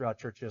heresies throughout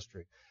church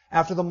history.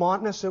 After the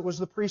Montanists, it was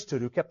the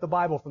priesthood who kept the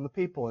Bible from the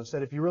people and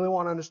said, if you really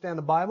want to understand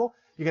the Bible,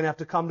 you're going to have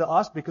to come to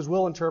us because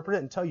we'll interpret it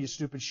and tell you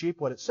stupid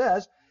sheep what it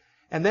says.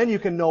 And then you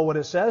can know what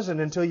it says, and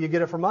until you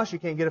get it from us, you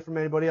can't get it from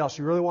anybody else.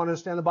 You really want to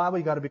understand the Bible,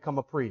 you got to become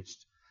a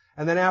priest.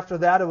 And then after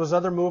that, it was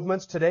other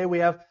movements. Today we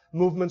have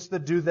movements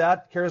that do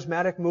that.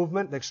 Charismatic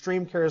movement, the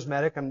extreme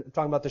charismatic, I'm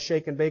talking about the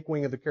shake and bake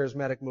wing of the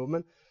charismatic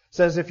movement,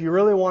 says if you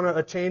really want to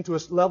attain to a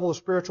level of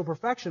spiritual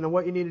perfection, then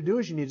what you need to do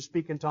is you need to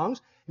speak in tongues,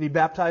 you need to be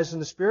baptized in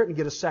the Spirit, and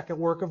get a second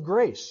work of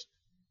grace.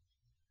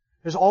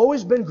 There's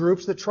always been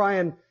groups that try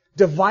and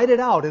divide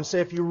it out and say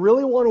if you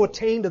really want to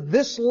attain to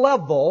this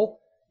level,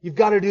 you've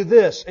got to do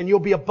this, and you'll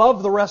be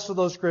above the rest of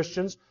those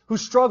Christians who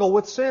struggle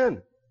with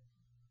sin.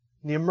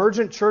 And the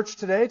emergent church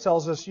today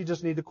tells us you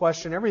just need to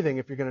question everything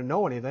if you're going to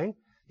know anything.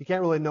 You can't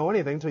really know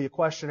anything until you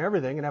question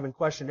everything, and having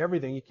questioned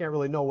everything, you can't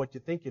really know what you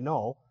think you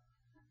know.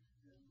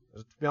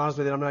 To be honest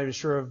with you, I'm not even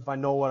sure if I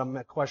know what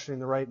I'm questioning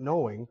the right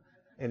knowing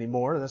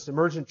anymore. That's the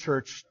emergent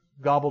church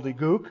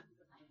gobbledygook.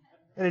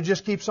 And it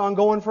just keeps on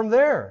going from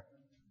there.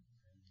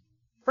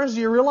 Friends,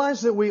 do you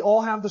realize that we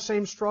all have the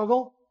same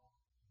struggle?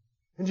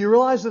 And do you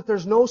realize that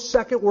there's no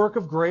second work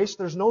of grace?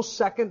 There's no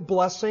second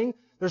blessing?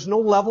 There's no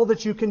level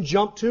that you can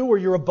jump to where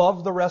you're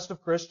above the rest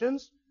of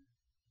Christians?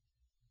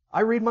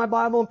 I read my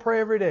Bible and pray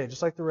every day,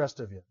 just like the rest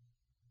of you.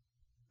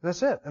 And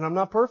that's it. And I'm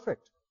not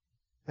perfect.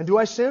 And do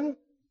I sin?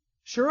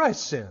 Sure I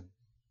sin.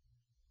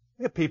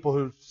 I get people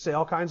who say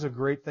all kinds of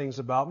great things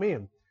about me,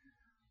 and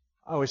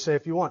I always say,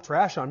 if you want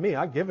trash on me,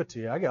 I give it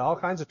to you. I get all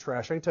kinds of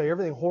trash. I can tell you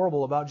everything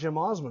horrible about Jim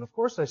Osmond. Of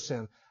course I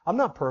sin. I'm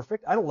not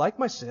perfect. I don't like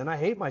my sin. I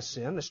hate my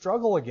sin. I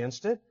struggle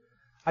against it.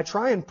 I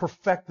try and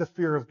perfect the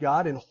fear of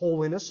God in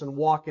holiness and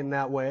walk in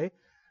that way.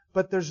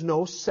 But there's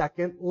no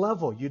second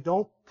level. You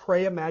don't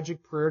pray a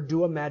magic prayer,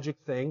 do a magic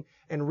thing,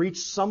 and reach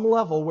some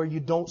level where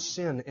you don't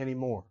sin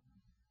anymore.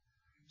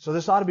 So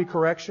this ought to be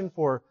correction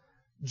for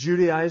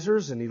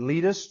Judaizers and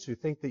elitists who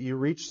think that you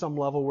reach some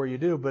level where you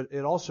do, but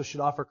it also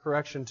should offer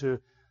correction to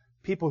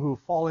people who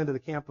fall into the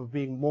camp of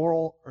being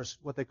moral, or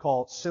what they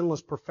call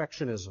sinless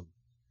perfectionism.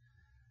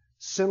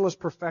 Sinless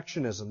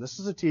perfectionism. This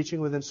is a teaching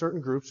within certain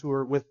groups who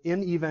are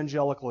within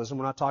evangelicalism.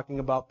 We're not talking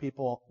about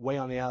people way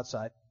on the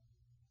outside.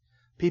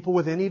 People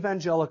within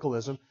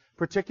evangelicalism,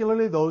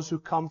 particularly those who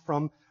come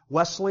from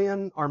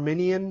Wesleyan,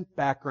 Arminian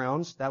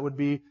backgrounds. That would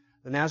be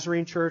the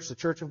Nazarene Church, the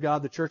Church of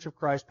God, the Church of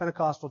Christ,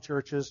 Pentecostal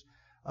churches,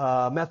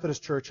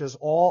 Methodist churches,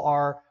 all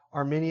are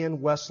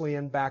Arminian,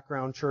 Wesleyan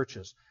background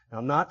churches. Now,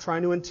 I'm not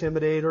trying to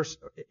intimidate or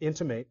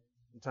intimate.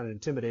 I'm not trying to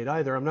intimidate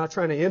either. I'm not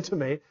trying to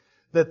intimate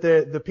that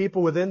the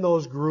people within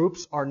those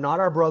groups are not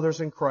our brothers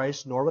in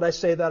Christ, nor would I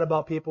say that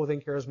about people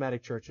within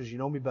charismatic churches. You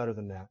know me better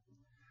than that.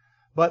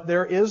 But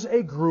there is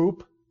a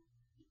group,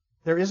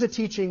 there is a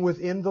teaching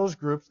within those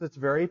groups that's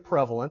very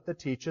prevalent that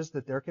teaches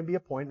that there can be a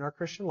point in our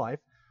Christian life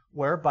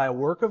where by a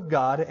work of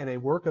God and a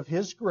work of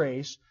His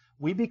grace,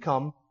 we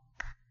become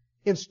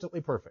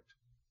instantly perfect.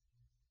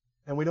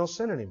 And we don't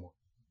sin anymore.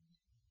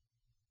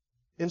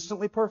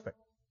 Instantly perfect.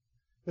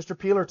 Mr.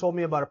 Peeler told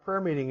me about a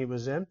prayer meeting he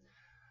was in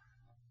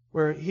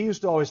where he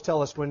used to always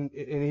tell us and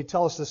he'd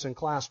tell us this in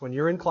class, when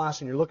you're in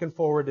class and you're looking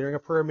forward during a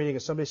prayer meeting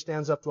and somebody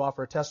stands up to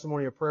offer a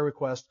testimony or prayer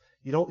request,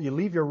 you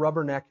leave your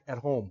rubberneck at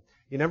home.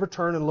 You never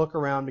turn and look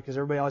around because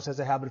everybody always has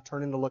a habit of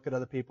turning to look at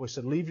other people. He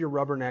said, leave your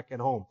rubberneck at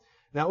home.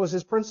 And that was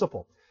his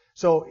principle.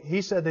 So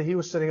he said that he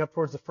was sitting up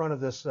towards the front of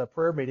this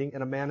prayer meeting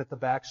and a man at the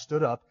back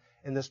stood up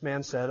and this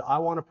man said, I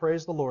want to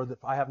praise the Lord that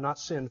I have not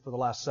sinned for the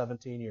last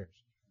 17 years.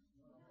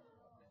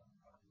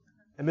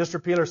 And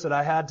Mr. Peeler said,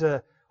 I had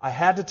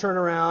to turn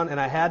around and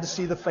I had to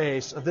see the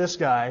face of this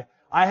guy.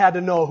 I had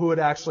to know who had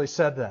actually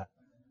said that.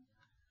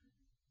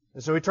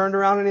 And so he turned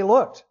around and he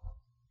looked.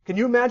 Can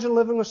you imagine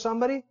living with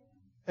somebody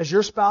as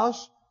your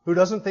spouse who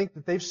doesn't think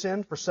that they've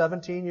sinned for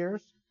 17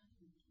 years?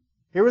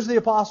 Here was the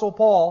Apostle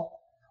Paul,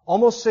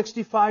 almost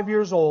 65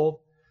 years old,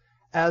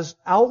 as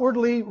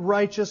outwardly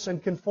righteous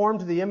and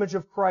conformed to the image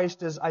of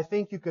Christ as I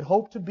think you could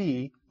hope to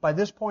be by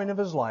this point of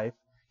his life,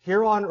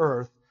 here on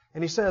earth,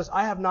 and he says,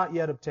 I have not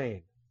yet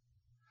obtained.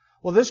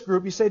 Well, this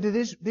group, you say, do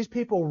these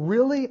people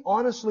really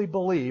honestly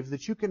believe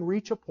that you can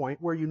reach a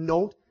point where you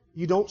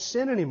don't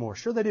sin anymore?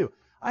 Sure they do.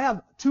 I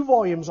have 2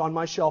 volumes on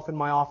my shelf in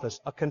my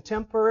office, a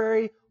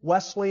contemporary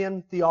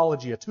Wesleyan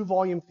theology, a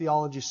 2-volume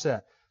theology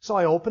set. So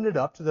I opened it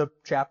up to the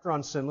chapter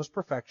on sinless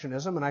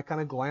perfectionism, and I kind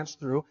of glanced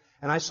through,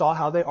 and I saw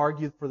how they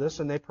argued for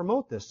this, and they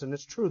promote this. And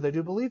it's true, they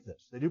do believe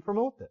this. They do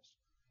promote this.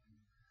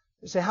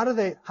 You say, how do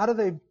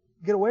they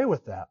get away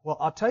with that? Well,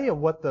 I'll tell you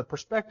what the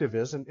perspective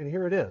is, and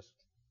here it is.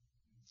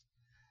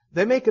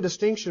 They make a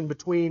distinction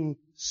between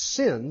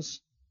sins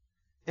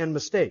and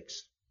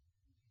mistakes.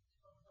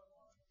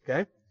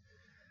 Okay?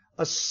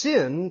 A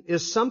sin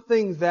is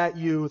something that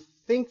you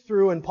think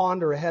through and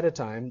ponder ahead of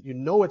time. You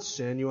know it's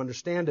sin. You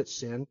understand it's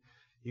sin.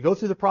 You go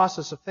through the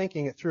process of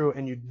thinking it through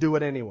and you do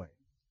it anyway.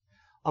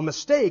 A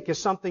mistake is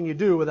something you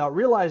do without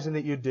realizing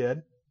that you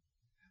did,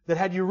 that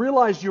had you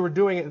realized you were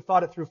doing it and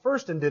thought it through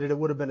first and did it, it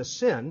would have been a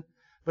sin.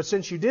 But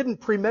since you didn't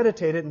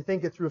premeditate it and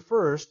think it through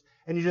first,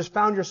 and you just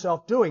found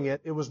yourself doing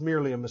it, it was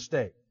merely a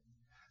mistake.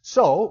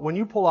 So, when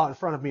you pull out in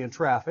front of me in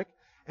traffic,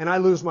 and I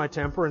lose my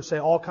temper and say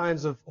all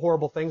kinds of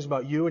horrible things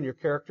about you and your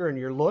character and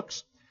your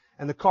looks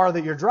and the car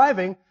that you're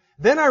driving,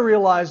 then I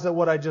realize that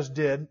what I just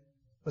did,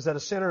 was that a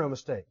sin or a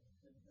mistake?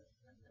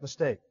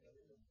 Mistake.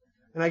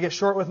 And I get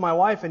short with my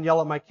wife and yell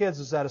at my kids,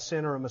 is that a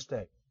sin or a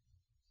mistake?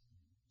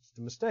 It's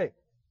a mistake.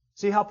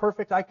 See how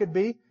perfect I could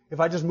be if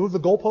I just moved the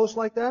goalpost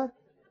like that?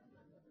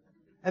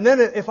 And then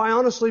if I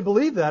honestly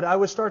believed that, I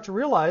would start to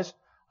realize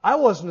I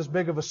wasn't as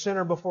big of a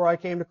sinner before I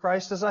came to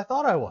Christ as I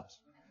thought I was.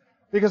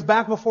 Because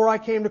back before I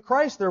came to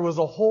Christ, there was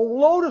a whole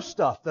load of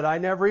stuff that I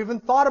never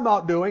even thought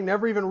about doing,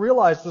 never even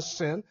realized was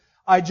sin.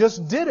 I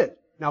just did it.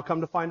 Now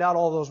come to find out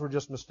all those were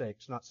just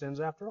mistakes, not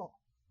sins after all.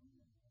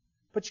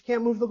 But you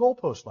can't move the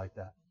goalpost like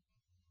that.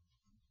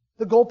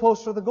 The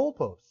goalposts are the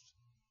goalposts.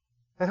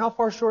 And how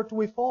far short do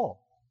we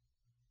fall?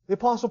 The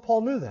Apostle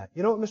Paul knew that.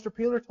 You know what Mr.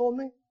 Peeler told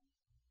me?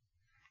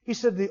 He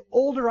said, the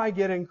older I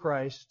get in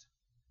Christ,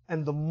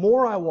 and the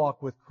more I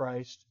walk with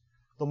Christ,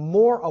 the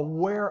more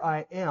aware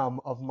I am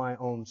of my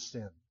own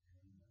sin.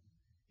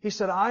 He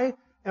said, I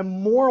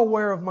am more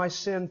aware of my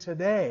sin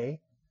today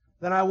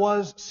than I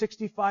was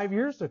 65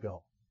 years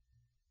ago.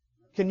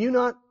 Can you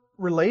not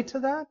relate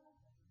to that?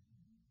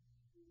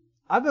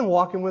 I've been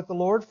walking with the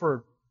Lord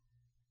for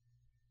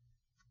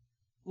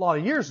a lot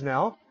of years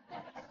now.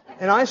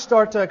 And I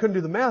couldn't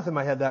do the math in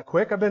my head that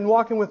quick. I've been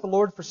walking with the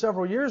Lord for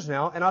several years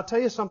now. And I'll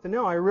tell you something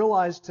now. I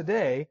realize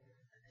today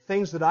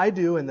things that I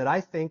do and that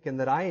I think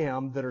and that I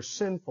am that are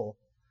sinful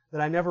that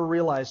I never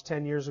realized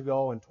 10 years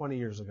ago and 20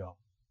 years ago.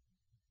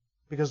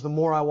 Because the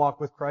more I walk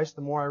with Christ,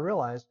 the more I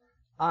realize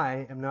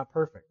I am not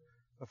perfect.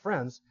 But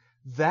friends,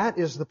 that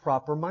is the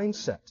proper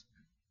mindset.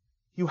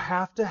 You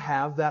have to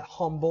have that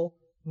humble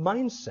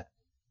mindset.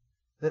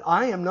 That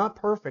I am not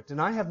perfect and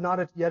I have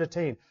not yet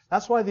attained.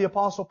 That's why the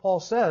Apostle Paul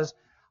says,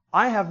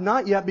 I have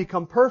not yet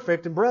become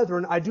perfect, and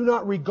brethren, I do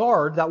not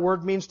regard, that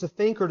word means to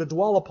think or to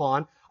dwell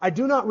upon, I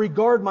do not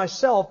regard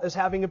myself as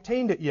having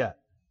obtained it yet.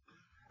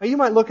 Now you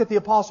might look at the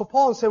Apostle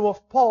Paul and say, well,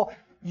 Paul,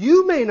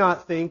 you may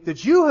not think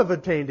that you have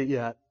obtained it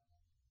yet,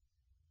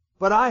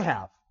 but I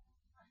have.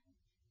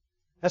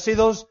 Now see,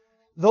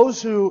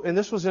 those who, and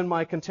this was in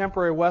my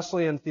contemporary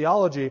Wesleyan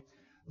theology,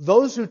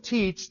 those who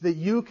teach that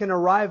you can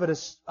arrive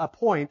at a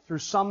point through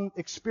some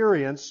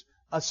experience,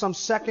 some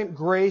second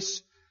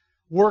grace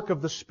work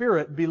of the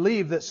Spirit,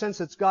 believe that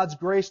since it's God's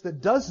grace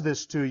that does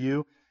this to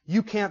you,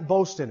 you can't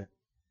boast in it.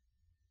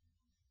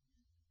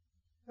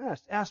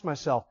 Ask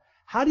myself,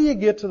 how do you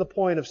get to the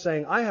point of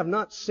saying, I have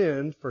not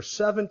sinned for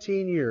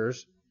 17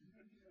 years,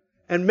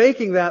 and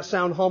making that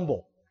sound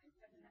humble?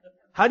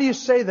 How do you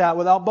say that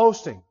without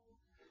boasting?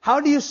 How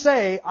do you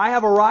say, I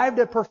have arrived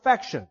at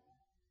perfection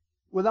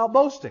without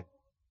boasting?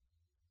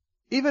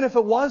 Even if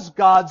it was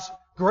God's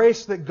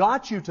grace that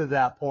got you to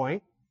that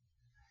point,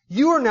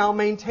 you are now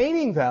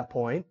maintaining that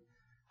point.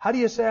 How do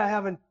you say I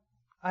haven't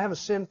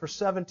sinned for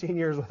 17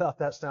 years without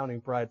that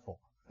sounding prideful?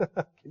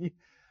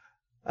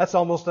 That's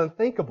almost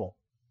unthinkable.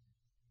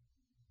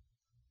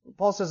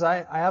 Paul says,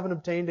 I haven't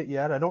obtained it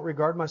yet. I don't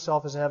regard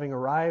myself as having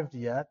arrived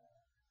yet.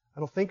 I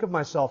don't think of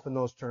myself in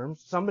those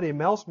terms. Somebody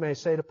else may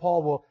say to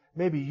Paul, well,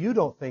 maybe you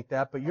don't think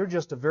that, but you're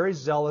just a very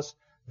zealous,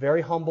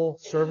 very humble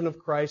servant of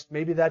Christ.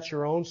 Maybe that's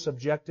your own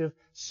subjective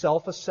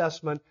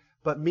self-assessment.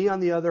 But me, on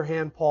the other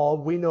hand, Paul,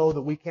 we know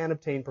that we can't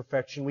obtain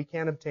perfection. We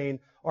can't obtain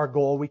our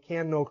goal. We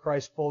can know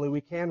Christ fully.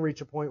 We can reach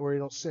a point where we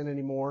don't sin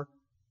anymore.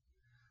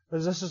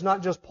 Because this is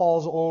not just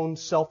Paul's own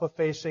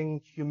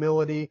self-effacing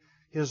humility,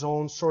 his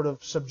own sort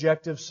of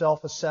subjective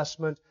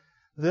self-assessment.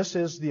 This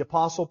is the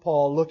Apostle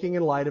Paul looking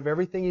in light of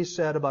everything he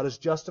said about his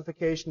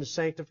justification, his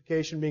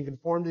sanctification, being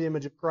conformed to the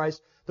image of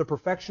Christ, the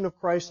perfection of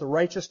Christ, the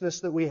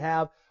righteousness that we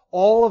have.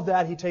 all of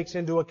that he takes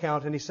into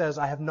account and he says,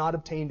 I have not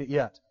obtained it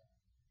yet.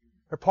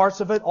 There are parts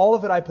of it, all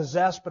of it I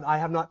possess, but I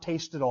have not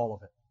tasted all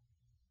of it.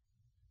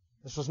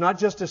 This was not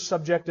just a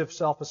subjective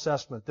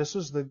self-assessment. This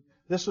is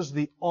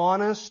the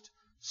honest,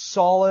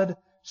 solid,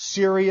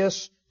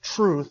 serious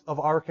truth of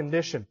our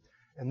condition.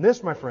 And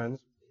this, my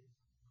friends,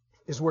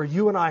 is where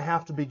you and I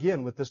have to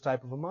begin with this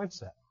type of a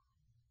mindset.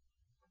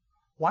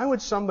 Why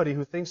would somebody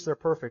who thinks they're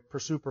perfect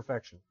pursue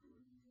perfection?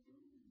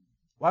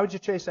 Why would you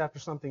chase after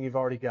something you've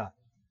already got?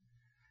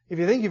 If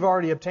you think you've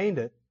already obtained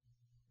it,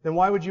 then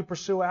why would you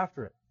pursue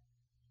after it?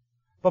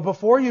 But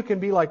before you can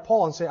be like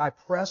Paul and say, I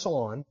press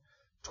on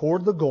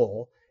toward the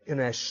goal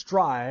and I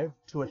strive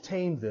to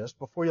attain this,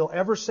 before you'll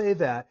ever say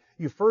that,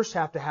 you first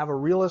have to have a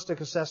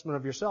realistic assessment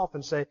of yourself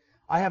and say,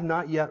 I have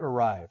not yet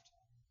arrived.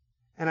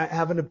 And I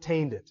haven't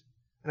obtained it.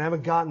 And I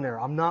haven't gotten there.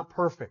 I'm not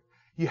perfect.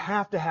 You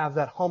have to have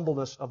that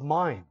humbleness of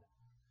mind.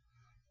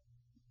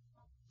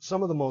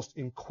 Some of the most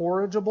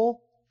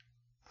incorrigible,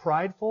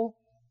 prideful,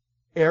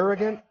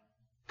 arrogant,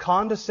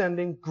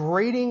 condescending,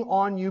 grating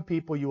on you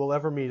people you will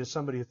ever meet is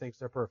somebody who thinks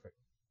they're perfect.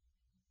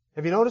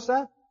 Have you noticed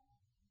that?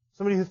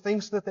 Somebody who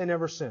thinks that they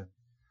never sin.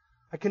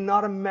 I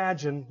cannot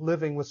imagine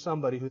living with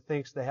somebody who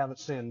thinks they haven't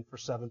sinned for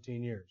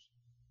 17 years.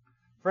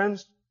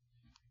 Friends,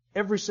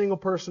 every single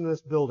person in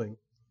this building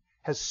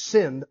has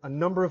sinned a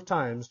number of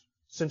times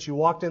since you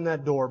walked in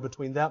that door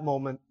between that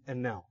moment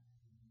and now.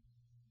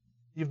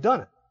 You've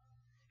done it.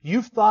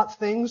 You've thought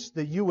things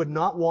that you would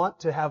not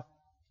want to have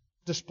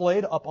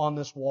displayed up on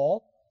this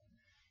wall.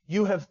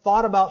 You have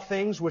thought about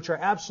things which are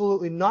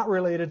absolutely not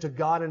related to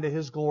God and to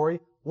His glory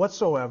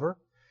whatsoever.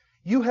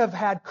 You have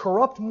had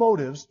corrupt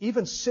motives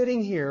even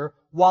sitting here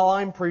while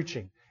I'm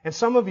preaching. And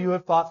some of you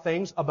have thought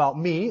things about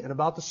me and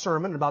about the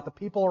sermon and about the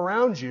people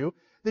around you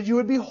that you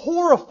would be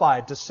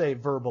horrified to say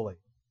verbally.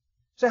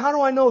 Say, how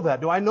do I know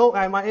that?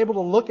 Am I able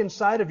to look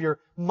inside of your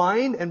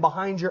mind and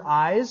behind your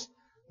eyes?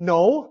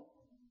 No.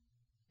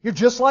 You're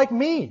just like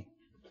me.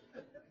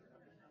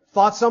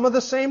 Thought some of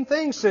the same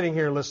things sitting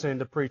here listening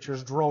to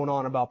preachers drone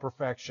on about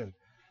perfection.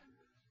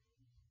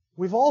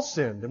 We've all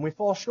sinned and we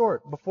fall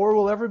short. Before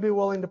we'll ever be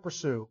willing to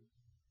pursue,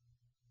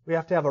 we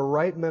have to have a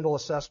right mental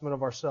assessment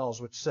of ourselves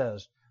which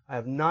says, I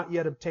have not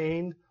yet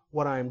obtained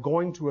what I am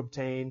going to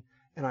obtain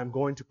and I'm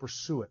going to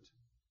pursue it.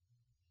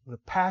 I'm going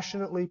to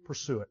passionately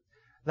pursue it.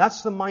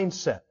 That's the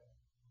mindset.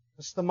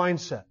 That's the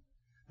mindset.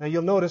 Now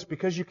you'll notice,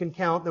 because you can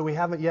count, that we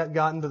haven't yet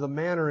gotten to the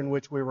manner in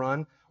which we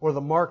run or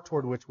the mark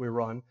toward which we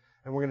run.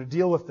 And we're going to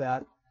deal with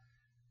that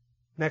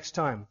next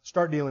time.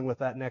 Start dealing with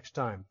that next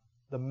time.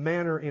 The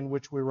manner in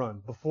which we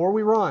run. Before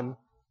we run,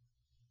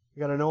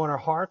 we've got to know in our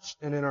hearts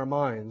and in our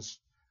minds,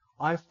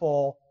 I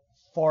fall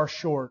far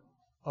short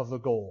of the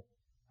goal.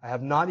 I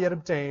have not yet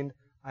obtained.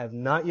 I have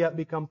not yet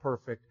become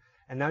perfect.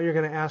 And now you're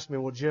going to ask me,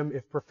 well, Jim,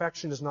 if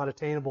perfection is not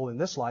attainable in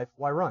this life,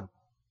 why run?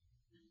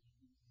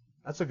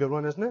 That's a good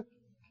one, isn't it?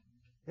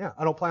 Yeah,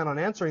 I don't plan on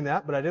answering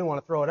that, but I didn't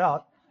want to throw it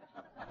out.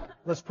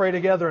 Let's pray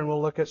together and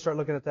we'll start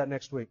looking at that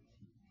next week.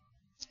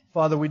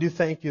 Father, we do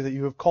thank you that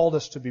you have called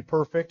us to be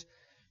perfect.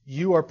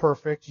 You are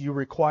perfect. You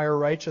require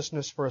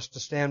righteousness for us to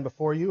stand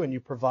before you, and you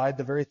provide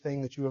the very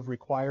thing that you have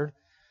required.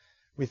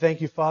 We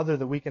thank you, Father,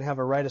 that we can have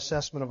a right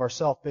assessment of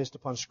ourselves based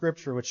upon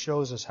Scripture, which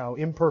shows us how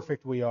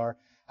imperfect we are,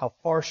 how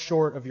far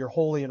short of your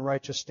holy and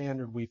righteous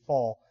standard we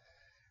fall.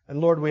 And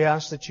Lord, we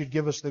ask that you'd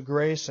give us the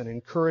grace and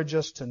encourage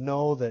us to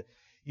know that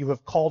you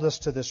have called us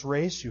to this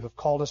race. You have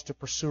called us to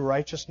pursue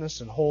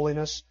righteousness and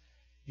holiness.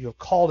 You have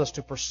called us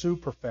to pursue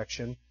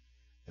perfection.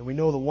 And we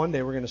know that one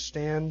day we're going to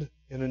stand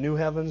in a new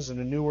heavens and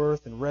a new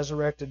earth and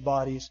resurrected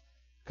bodies,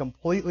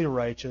 completely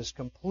righteous,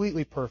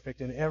 completely perfect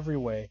in every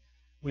way.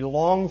 We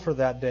long for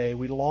that day.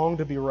 We long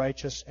to be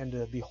righteous and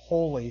to be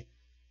holy.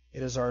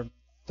 It is our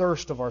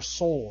thirst of our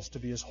souls to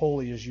be as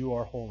holy as you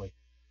are holy.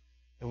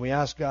 And we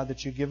ask, God,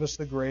 that you give us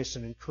the grace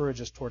and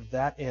encourage us toward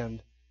that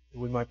end, that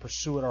we might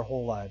pursue it our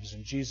whole lives.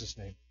 In Jesus'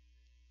 name,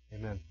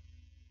 amen.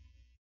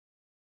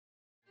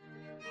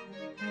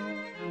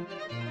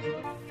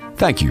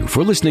 Thank you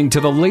for listening to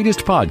the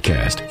latest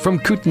podcast from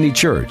Kootenai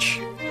Church.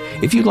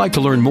 If you'd like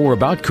to learn more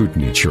about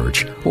Kootenai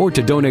Church or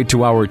to donate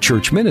to our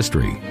church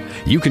ministry,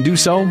 you can do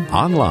so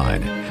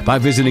online by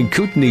visiting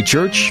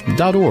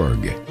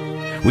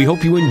kootenaichurch.org. We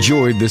hope you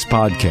enjoyed this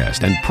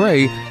podcast and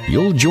pray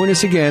you'll join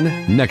us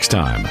again next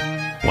time.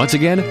 Once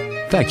again,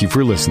 thank you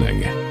for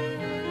listening.